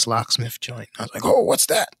gave me this Locksmith joint. I was like, oh, what's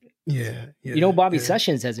that? Yeah. Bobby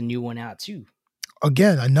Sessions has a new one out too.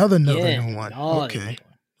 Again, another new one. Okay.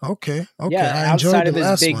 Yeah, I enjoyed outside the of his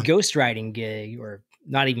last big one. ghostwriting gig, or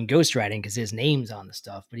not even ghostwriting because his name's on the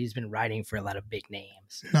stuff, but he's been writing for a lot of big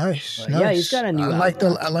names. Nice. Yeah, he's got a new album.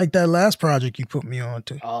 I like that last project you put me on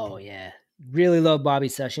to. Oh yeah. Really love Bobby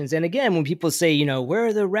Sessions. And again, when people say, where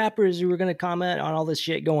are the rappers who are going to comment on all this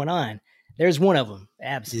shit going on? There's one of them.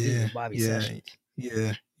 Absolutely. Bobby Sessions.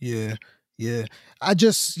 Yeah. I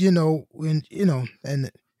just, when,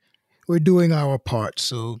 and we're doing our part.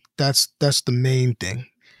 So that's the main thing.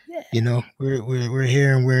 Yeah. We're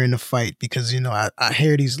here and we're in the fight because, I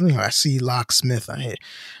hear these, I see Locksmith. I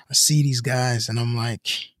see these guys and I'm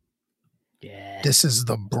like, this is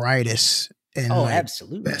the brightest and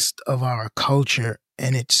absolutely best of our culture.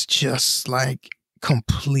 And it's just like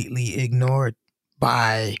completely ignored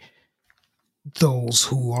by those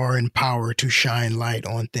who are in power to shine light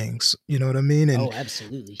on things. You know what I mean? And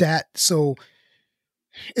absolutely. So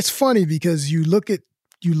it's funny because you look at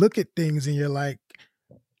things and you're like,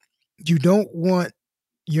 you don't want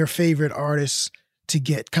your favorite artists to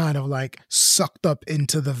get kind of like sucked up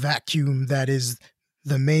into the vacuum that is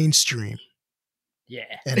the mainstream.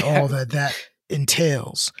 Yeah. And all that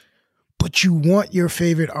entails. But you want your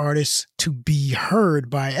favorite artists to be heard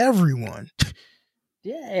by everyone.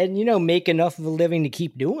 Yeah, and make enough of a living to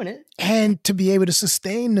keep doing it. And to be able to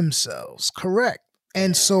sustain themselves. Correct.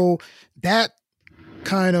 And so that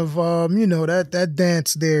kind of that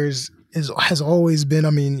dance there has always been,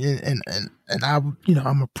 and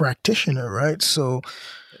I'm a practitioner, right? So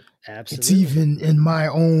absolutely. It's even in my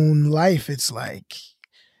own life, it's like,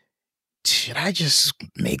 should I just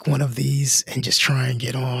make one of these and just try and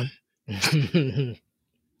get on?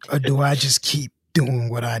 Or do I just keep doing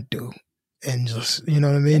what I do and just,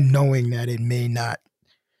 knowing that it may not,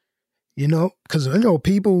 because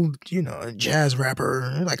people, jazz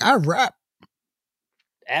rapper, like I rap.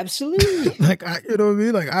 Absolutely. Like like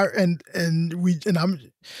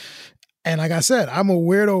like I said, I'm a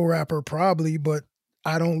weirdo rapper probably, but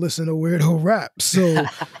I don't listen to weirdo rap. So,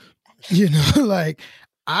 like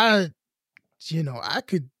I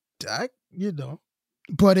could,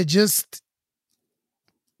 but it just,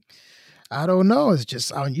 I don't know. It's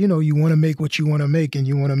just, you want to make what you want to make, and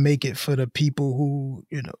you want to make it for the people who,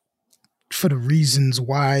 for the reasons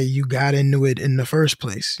why you got into it in the first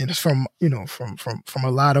place. From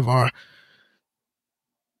a lot of our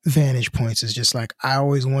vantage points, is just like, I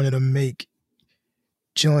always wanted to make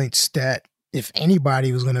joints that if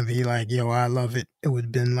anybody was going to be like, yo, I love it, it would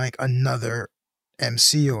have been like another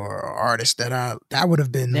MC or artist that would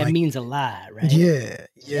have been that like, means a lot, right? Yeah.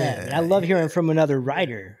 And I love hearing from another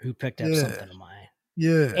writer who picked up something of mine.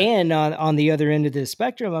 Yeah. And on the other end of the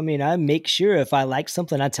spectrum, I mean, I make sure if I like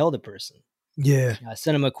something, I tell the person. Yeah. I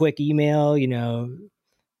send them a quick email,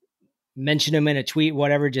 mention them in a tweet,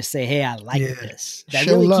 whatever. Just say, hey, I like this. That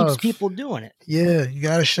Show really love. keeps people doing it. Yeah, you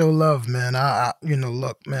gotta show love, man.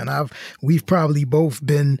 Look, man, we've probably both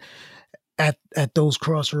been at those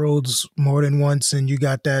crossroads more than once, and you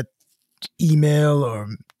got that email or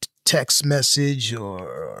text message,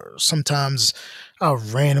 or sometimes I'll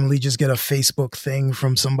randomly just get a Facebook thing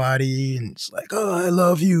from somebody, and it's like, oh, I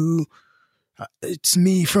love you. It's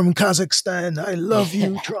me from Kazakhstan. I love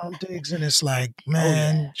you, Trump Diggs. And it's like,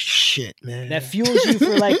 man, shit, man. That fuels you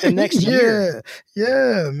for like the next year.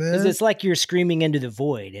 Yeah, man. Because it's like you're screaming into the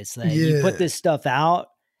void. It's like you put this stuff out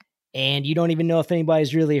and you don't even know if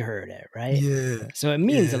anybody's really heard it, right? Yeah. So it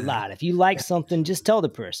means a lot. If you like something, just tell the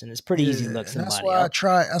person. It's pretty easy to look somebody up.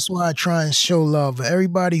 That's why I try and show love.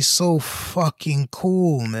 Everybody's so fucking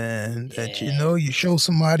cool, man. That you show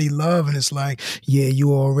somebody love and it's like, yeah,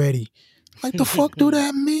 you already. Like, the fuck do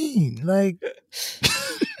that mean? Like,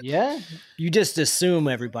 yeah, you just assume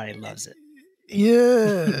everybody loves it.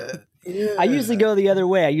 Yeah. I usually go the other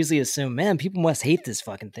way. I usually assume, man, people must hate this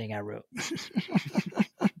fucking thing I wrote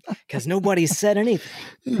because nobody said anything.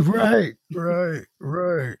 Right.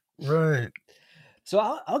 So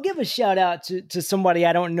I'll give a shout out to somebody.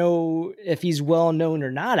 I don't know if he's well known or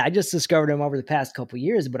not. I just discovered him over the past couple of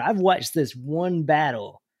years, but I've watched this one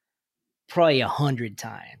battle probably 100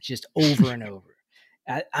 times, just over and over.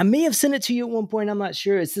 I may have sent it to you at one point. I'm not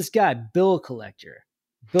sure. It's this guy, Bill Collector.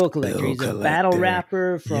 He's a battle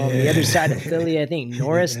rapper from the other side of Philly, I think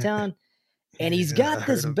Norristown. And he's got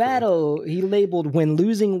this battle he labeled When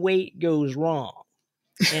Losing Weight Goes Wrong.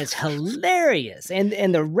 And it's hilarious.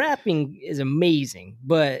 And the rapping is amazing,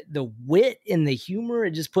 but the wit and the humor,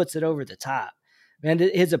 it just puts it over the top. And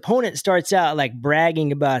his opponent starts out like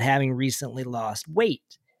bragging about having recently lost weight.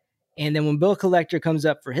 And then when Bill Collector comes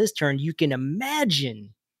up for his turn, you can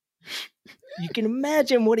imagine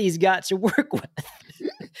what he's got to work with.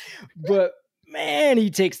 But man, he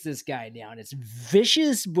takes this guy down. It's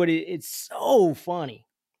vicious, but it's so funny.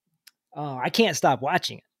 I can't stop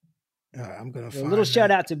watching it. I'm gonna. A little shout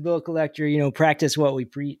out to Bill Collector. Practice what we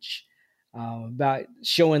preach about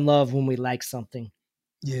showing love when we like something.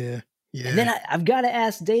 Yeah. And then I've got to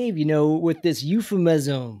ask Dave. With this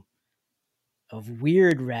euphemism of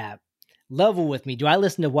weird rap, level with me. Do I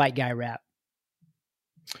listen to white guy rap?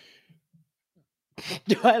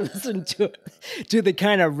 Do I listen to the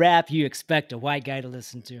kind of rap you expect a white guy to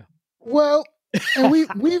listen to? Well,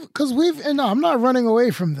 and I'm not running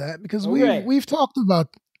away from that because we've talked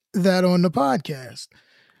about that on the podcast.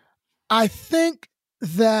 I think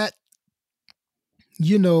that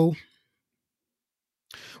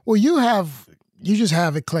well, you just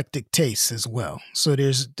have eclectic tastes as well. So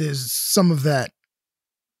there's some of that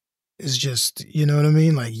is just, you know what I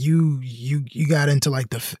mean? Like you got into like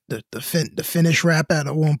the Finnish rap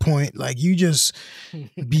at one point. Like you just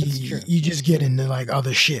get into like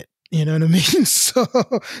other shit. You know what I mean? So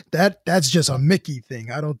that's just a Mickey thing.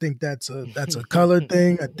 I don't think that's a color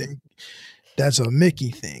thing. I think that's a Mickey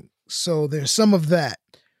thing. So there's some of that.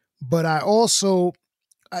 But I also,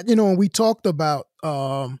 when we talked about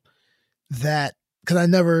that, because I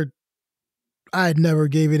had never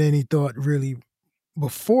gave it any thought really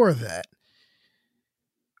before that.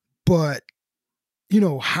 But,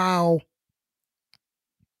 how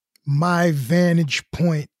my vantage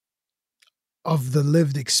point of the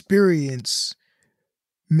lived experience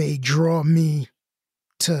may draw me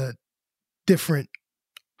to different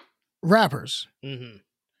rappers. Mm-hmm.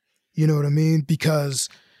 You know what I mean? Because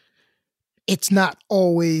it's not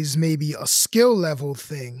always maybe a skill level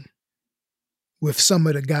thing with some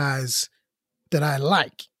of the guys that I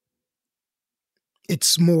like.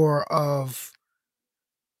 It's more of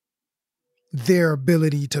their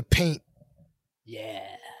ability to paint,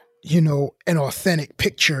 an authentic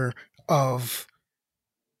picture of,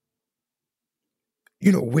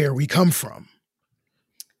 where we come from.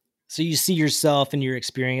 So you see yourself and your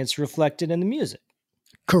experience reflected in the music.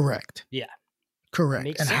 Correct. Yeah. Correct.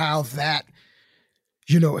 Makes and sense. How that,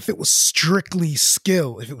 if it was strictly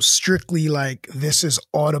skill, if it was strictly like, this is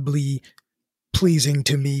audibly pleasing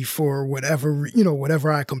to me for whatever,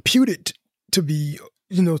 whatever I compute it to be,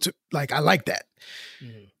 to like, I like that.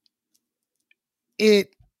 Mm-hmm.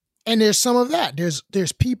 And there's some of that.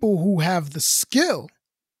 There's people who have the skill,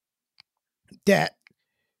 that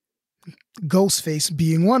Ghostface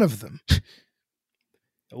being one of them.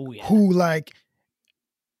 Oh yeah. Who like,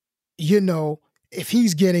 if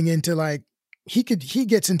he's getting into like, he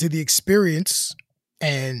gets into the experience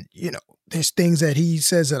and, there's things that he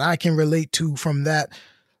says that I can relate to from that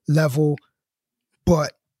level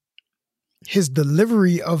but his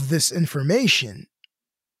delivery of this information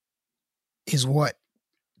is what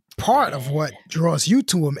part of what draws you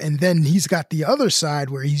to him. And then he's got the other side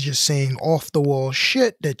where he's just saying off the wall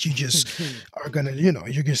shit that you just are gonna,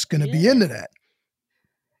 you're just gonna be into that.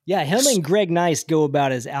 Yeah, him and Greg Nice go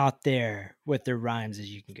about as out there with their rhymes as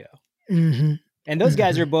you can go. Mm-hmm. And those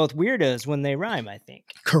guys are both weirdos when they rhyme, I think.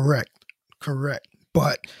 Correct.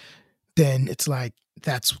 But then it's like,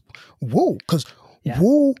 that's woo, because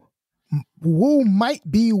woo might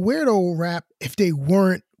be weirdo rap if they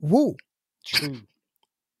weren't woo. True.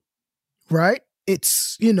 Right?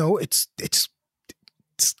 It's, it's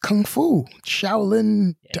kung fu,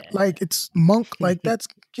 Shaolin, like it's monk, like that's,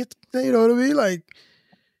 you know what I mean? Like,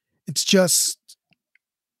 it's just,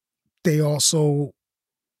 they also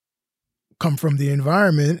come from the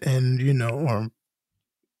environment and, or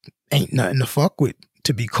ain't nothing to fuck with,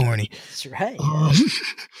 to be corny. That's right.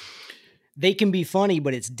 They can be funny,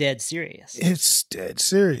 but it's dead serious. It's dead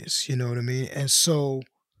serious, you know what I mean? And so,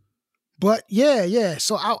 but yeah.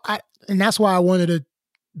 So and that's why I wanted to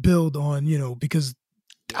build on, because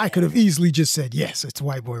I could have easily just said, yes, it's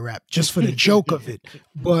white boy rap, just for the joke of it.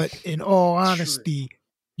 But in all honesty,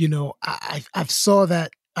 I've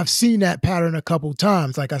seen that pattern a couple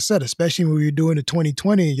times. Like I said, especially when we were doing the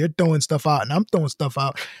 2020, you're throwing stuff out and I'm throwing stuff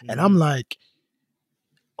out. And I'm like,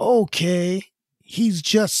 okay, he's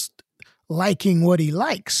just liking what he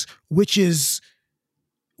likes, which is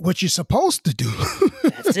what you're supposed to do.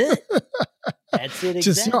 That's it. That's it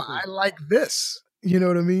exactly. Just, I like this. You know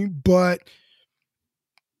what I mean? But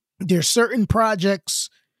there's certain projects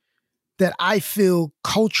that I feel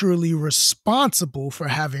culturally responsible for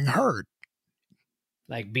having heard.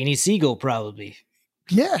 Like Beanie Siegel, probably.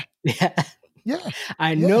 Yeah. Yeah.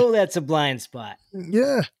 I know that's a blind spot.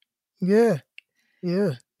 Yeah. And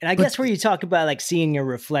I guess where you talk about like seeing a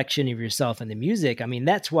reflection of yourself in the music, I mean,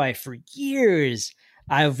 that's why for years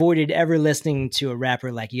I avoided ever listening to a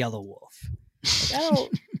rapper like Yellow Wolf.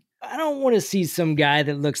 Like, I don't want to see some guy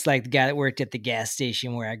that looks like the guy that worked at the gas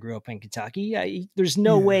station where I grew up in Kentucky. There's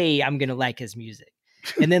no way I'm going to like his music.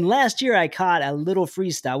 And then last year I caught a little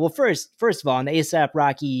freestyle. Well, first of all, on the A$AP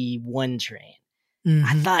Rocky 1 train,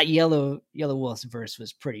 I thought Yellow Wolf's verse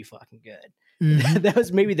was pretty fucking good. That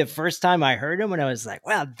was maybe the first time I heard him and I was like,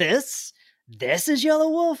 wow, this is Yellow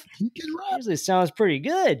Wolf? He can rap. Usually sounds pretty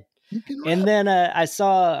good. He can rap. And then I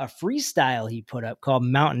saw a freestyle he put up called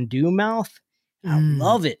Mountain Dew Mouth. I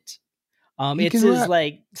love it. It's as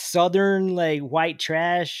like Southern, like white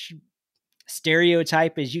trash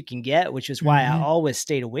stereotype as you can get, which is why I always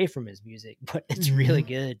stayed away from his music, but it's really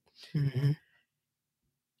good.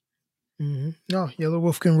 No, Yellow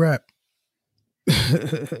Wolf can rap.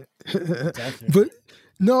 But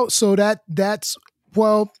no, so that's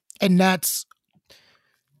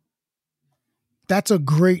a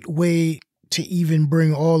great way to even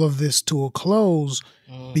bring all of this to a close,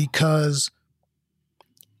 because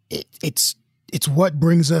it's what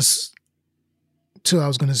brings us to, I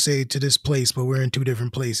was going to say to this place, but we're in two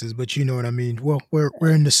different places, but you know what I mean? Well, we're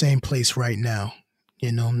in the same place right now.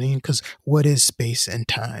 You know what I mean? Because what is space and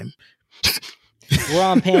time? We're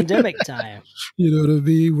on pandemic time. You know what I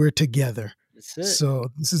mean? We're together. That's it. So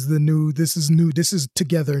this is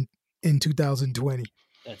together in 2020.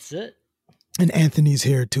 That's it. And Anthony's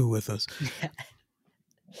here too with us.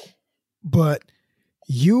 But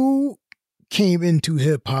you came into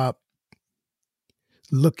hip hop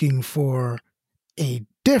looking for a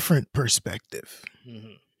different perspective.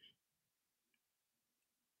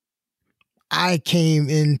 I came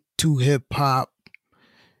into hip hop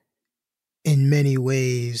in many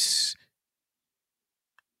ways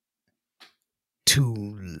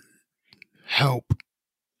to help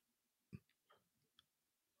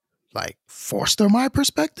like foster my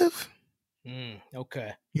perspective.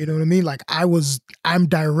 Okay. You know what I mean? Like I'm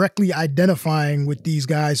directly identifying with these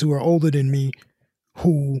guys who are older than me,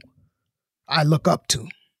 who I look up to.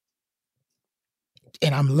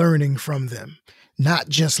 And I'm learning from them, not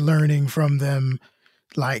just learning from them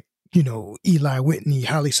like, Eli Whitney,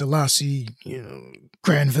 Haile Selassie,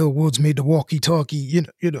 Granville Woods made the walkie-talkie,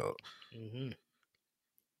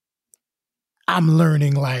 I'm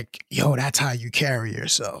learning like, yo, that's how you carry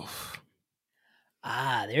yourself.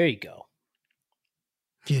 Ah, there you go.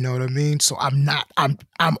 You know what I mean? So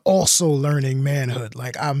I'm also learning manhood.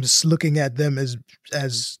 Like I'm just looking at them as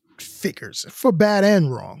figures, for bad and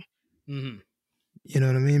wrong. You know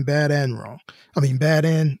what I mean? Bad and wrong. I mean, bad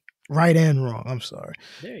and right and wrong. I'm sorry.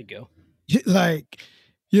 There you go. Like,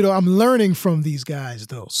 I'm learning from these guys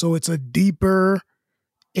though. So it's a deeper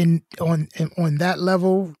on that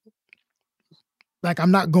level. Like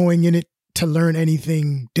I'm not going in it to learn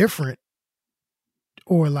anything different.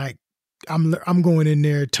 or like I'm going in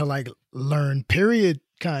there to like learn, period,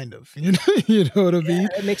 kind of, you know what I mean?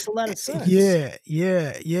 It makes a lot of sense.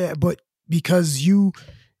 Yeah. But because you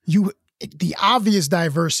the obvious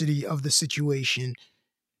diversity of the situation,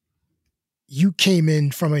 you came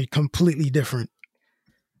in from a completely different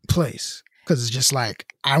place, because it's just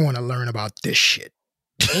like, I want to learn about this shit.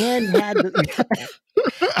 And had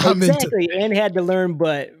had to learn,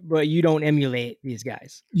 but you don't emulate these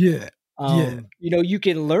guys. Yeah. You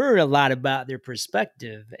can learn a lot about their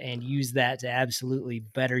perspective and use that to absolutely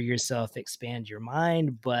better yourself, expand your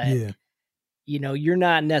mind. But, you're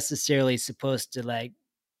not necessarily supposed to like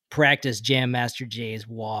practice Jam Master Jay's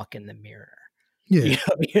walk in the mirror. Yeah.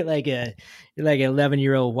 You're like an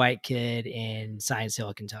 11-year-old white kid in Science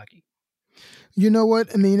Hill, Kentucky. You know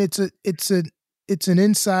what? I mean, it's an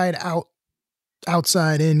inside out,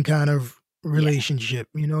 outside in kind of relationship.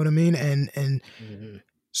 You know what I mean? And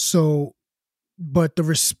so, but the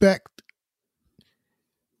respect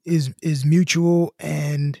is mutual,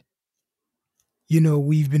 and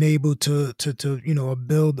we've been able to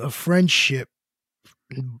build a friendship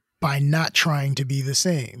by not trying to be the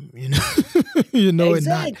same.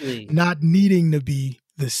 Exactly. And not needing to be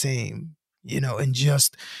the same. And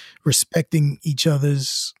just respecting each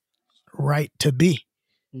other's right to be.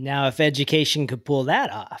 Now, if education could pull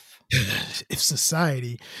that off. If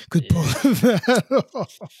society could pull that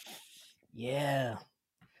off. Yeah.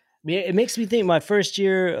 It makes me think, my first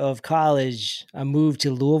year of college, I moved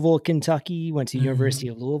to Louisville, Kentucky, went to University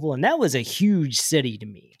of Louisville, and that was a huge city to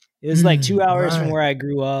me. It was like 2 hours from where I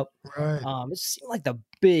grew up. Right. It seemed like the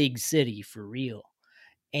big city for real.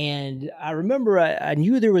 And I remember I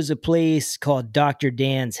knew there was a place called Dr.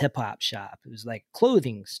 Dan's Hip Hop Shop. It was like a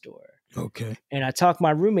clothing store. Okay. And I talked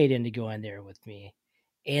my roommate into going there with me.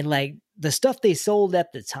 And like the stuff they sold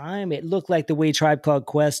at the time, it looked like the way Tribe Called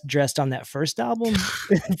Quest dressed on that first album.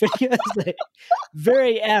 It was like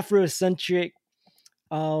very Afrocentric.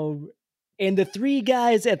 And the three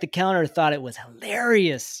guys at the counter thought it was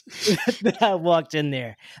hilarious that I walked in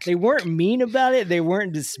there. They weren't mean about it. They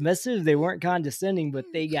weren't dismissive. They weren't condescending, but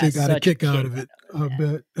they got a kick out of it. I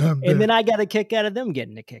bet. And then I got a kick out of them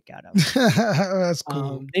getting a kick out of it. That's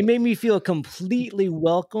cool. They made me feel completely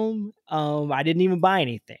welcome. I didn't even buy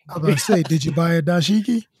anything. I was about to say, did you buy a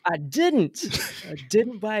dashiki? I didn't. I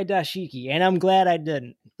didn't buy a dashiki, and I'm glad I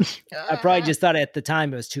didn't. I probably just thought at the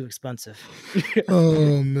time it was too expensive.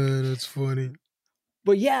 Oh, man, that's funny.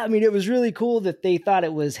 But yeah, I mean, it was really cool that they thought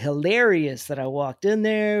it was hilarious that I walked in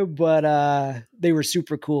there, but they were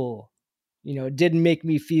super cool. It didn't make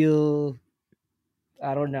me feel,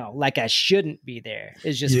 I don't know, like I shouldn't be there.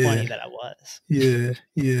 It's just funny that I was. Yeah.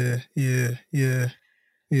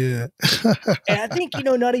 And I think,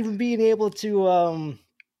 not even being able to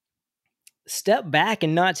step back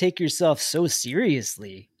and not take yourself so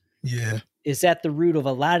seriously. Yeah. Is at the root of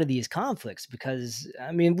a lot of these conflicts, because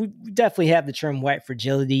I mean, we definitely have the term white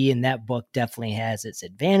fragility, and that book definitely has its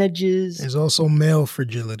advantages. There's also male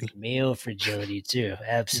fragility. Male fragility too.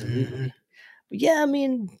 Absolutely. But yeah, I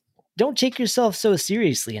mean, don't take yourself so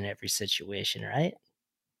seriously in every situation, right?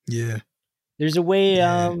 Yeah. There's a way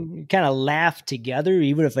you kind of laugh together,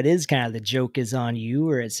 even if it is kind of the joke is on you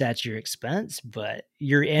or it's at your expense, but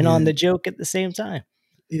you're in on the joke at the same time.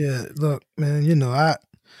 Yeah. Look, man,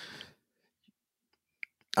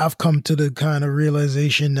 I've come to the kind of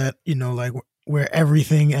realization that, like we're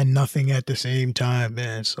everything and nothing at the same time,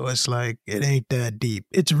 man. So it's like, it ain't that deep.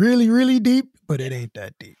 It's really, really deep, but it ain't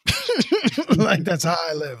that deep. Like, that's how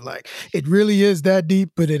I live. Like, it really is that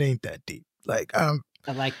deep, but it ain't that deep. Like, I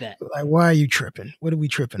like that. Like, why are you tripping? What are we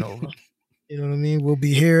tripping over? You know what I mean? We'll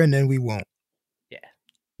be here and then we won't. Yeah.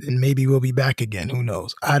 And maybe we'll be back again. Who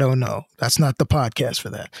knows? I don't know. That's not the podcast for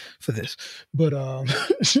this. But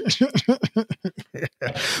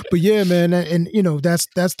but yeah, man, and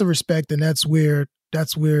that's the respect, and that's where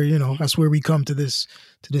we come to this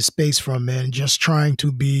space from, man. Just trying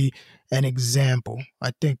to be an example.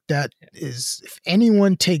 I think that is, if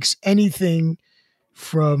anyone takes anything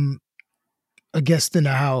from A Guest in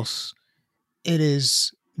the House, it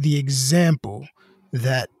is the example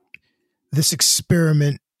that this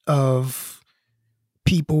experiment of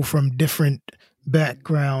people from different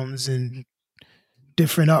backgrounds and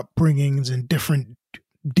different upbringings and different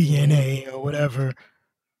DNA or whatever,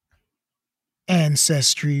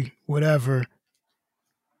 ancestry, whatever,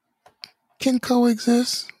 can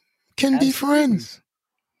coexist, can be friends.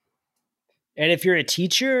 And if you're a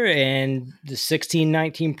teacher and the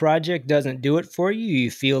 1619 Project doesn't do it for you, you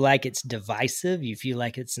feel like it's divisive, you feel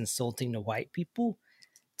like it's insulting to white people,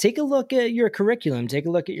 take a look at your curriculum, take a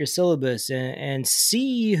look at your syllabus, and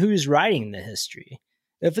see who's writing the history.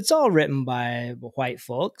 if it's all written by white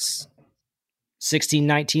folks,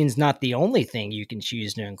 1619 is not the only thing you can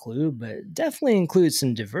choose to include, but definitely include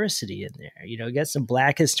some diversity in there. You know, get some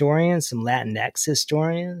Black historians, some Latinx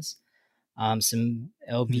historians, some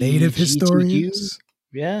LGBTQ, Native historians.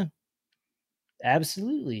 Yeah,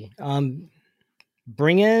 absolutely.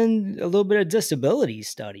 Bring in a little bit of disability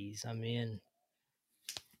studies. I mean,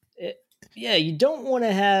 you don't want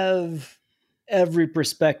to have every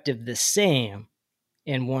perspective the same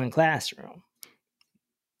in one classroom.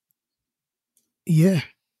 Yeah.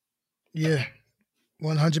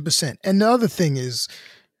 100%. And the other thing is,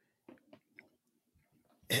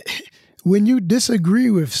 when you disagree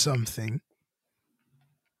with something,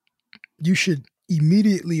 you should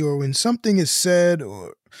immediately, or when something is said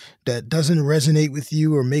or that doesn't resonate with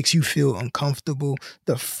you or makes you feel uncomfortable,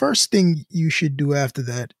 the first thing you should do after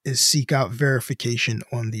that is seek out verification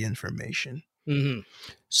on the information. Mm-hmm.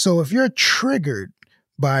 So if you're triggered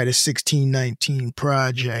by the 1619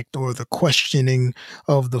 Project or the questioning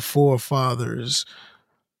of the forefathers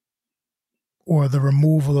or the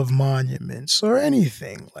removal of monuments or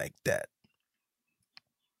anything like that,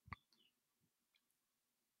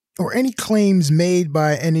 or any claims made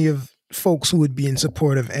by any of folks who would be in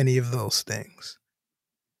support of any of those things,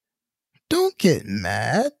 don't get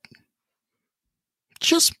mad.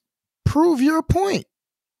 Just prove your point.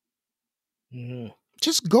 Mm-hmm.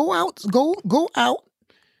 Just go out.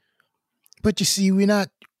 But you see, we're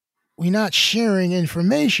not sharing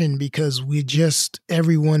information because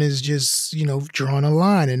everyone is just, drawing a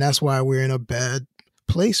line. And that's why we're in a bad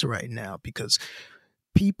place right now, because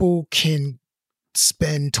people can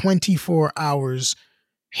spend 24 hours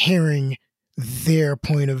hearing their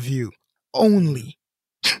point of view only.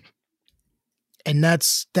 And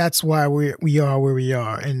that's why we are where we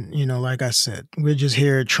are. And, like I said, we're just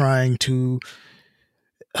here trying to,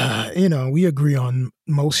 we agree on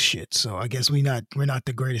most shit. So I guess we're not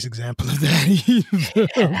the greatest example of that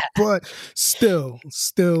either. But still,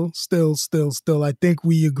 I think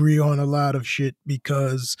we agree on a lot of shit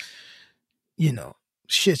because,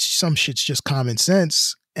 some shit's just common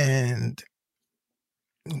sense, and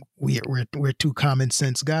we're two common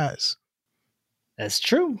sense guys. That's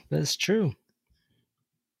true.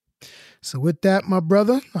 So with that, my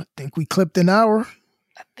brother, I think we clipped an hour.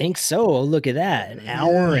 I think so. Oh, look at that. An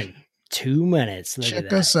hour and 2 minutes.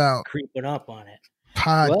 Check us out. Creeping up on it.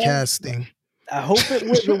 Podcasting. Well, I hope it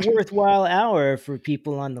was a worthwhile hour for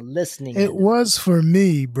people on the listening. It was for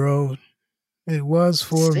me, bro. It was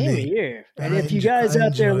for Same me. Here. And if you guys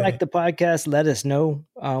out there like the podcast, let us know.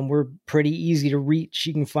 We're pretty easy to reach.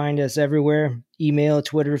 You can find us everywhere. Email,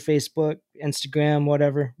 Twitter, Facebook, Instagram,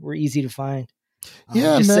 whatever. We're easy to find.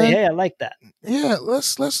 Yeah, just man. say, hey, I like that. Yeah,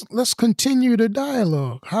 let's continue the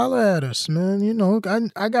dialogue. Holla at us, man.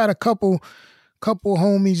 I got a couple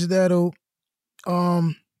homies that'll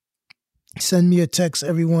send me a text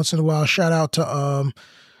every once in a while. Shout out to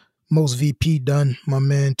Most VP Dunn, my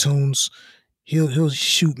man Tunes. He'll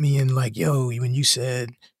shoot me in like, yo, when you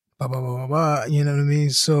said blah blah blah blah blah, you know what I mean?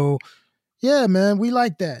 So yeah, man, we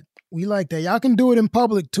like that. Y'all can do it in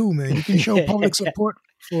public too, man. You can show public support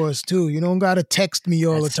for us too. You don't gotta text me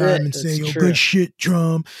all the time and say, "Yo, good shit,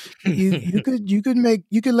 Drum." You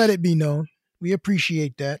could let it be known. We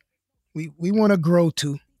appreciate that. We want to grow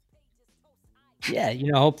too. Yeah,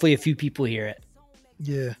 hopefully a few people hear it.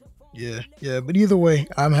 Yeah. But either way,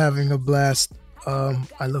 I'm having a blast.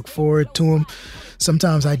 I look forward to them.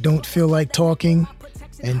 Sometimes I don't feel like talking,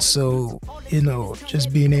 and so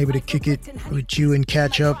just being able to kick it with you and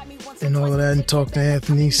catch up and all of that, and talk to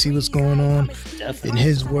Anthony, see what's going on in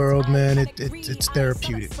his world, man. It's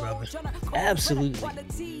therapeutic, brother. Absolutely.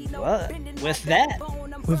 Well, with that,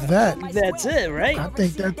 that's it, right? I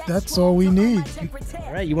think that's all we need.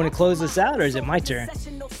 All right, you want to close this out, or is it my turn?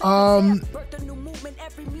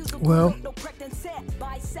 Well,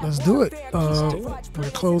 let's do it.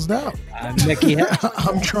 We're closed out. I'm Mickey.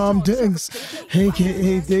 I'm Trom Diggs,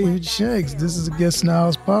 aka David Shaggs. This is a Guest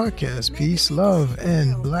Niles podcast. Peace, love,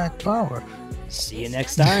 and Black Power. See you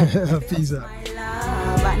next time. Peace out.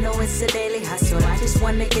 I know it's a daily hustle. I just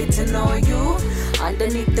wanna get to know you.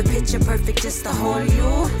 Underneath the picture perfect just to hold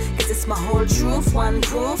you. Is this my whole truth? One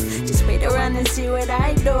proof. Just wait around and see what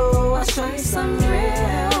I do. I'll show you some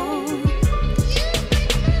real.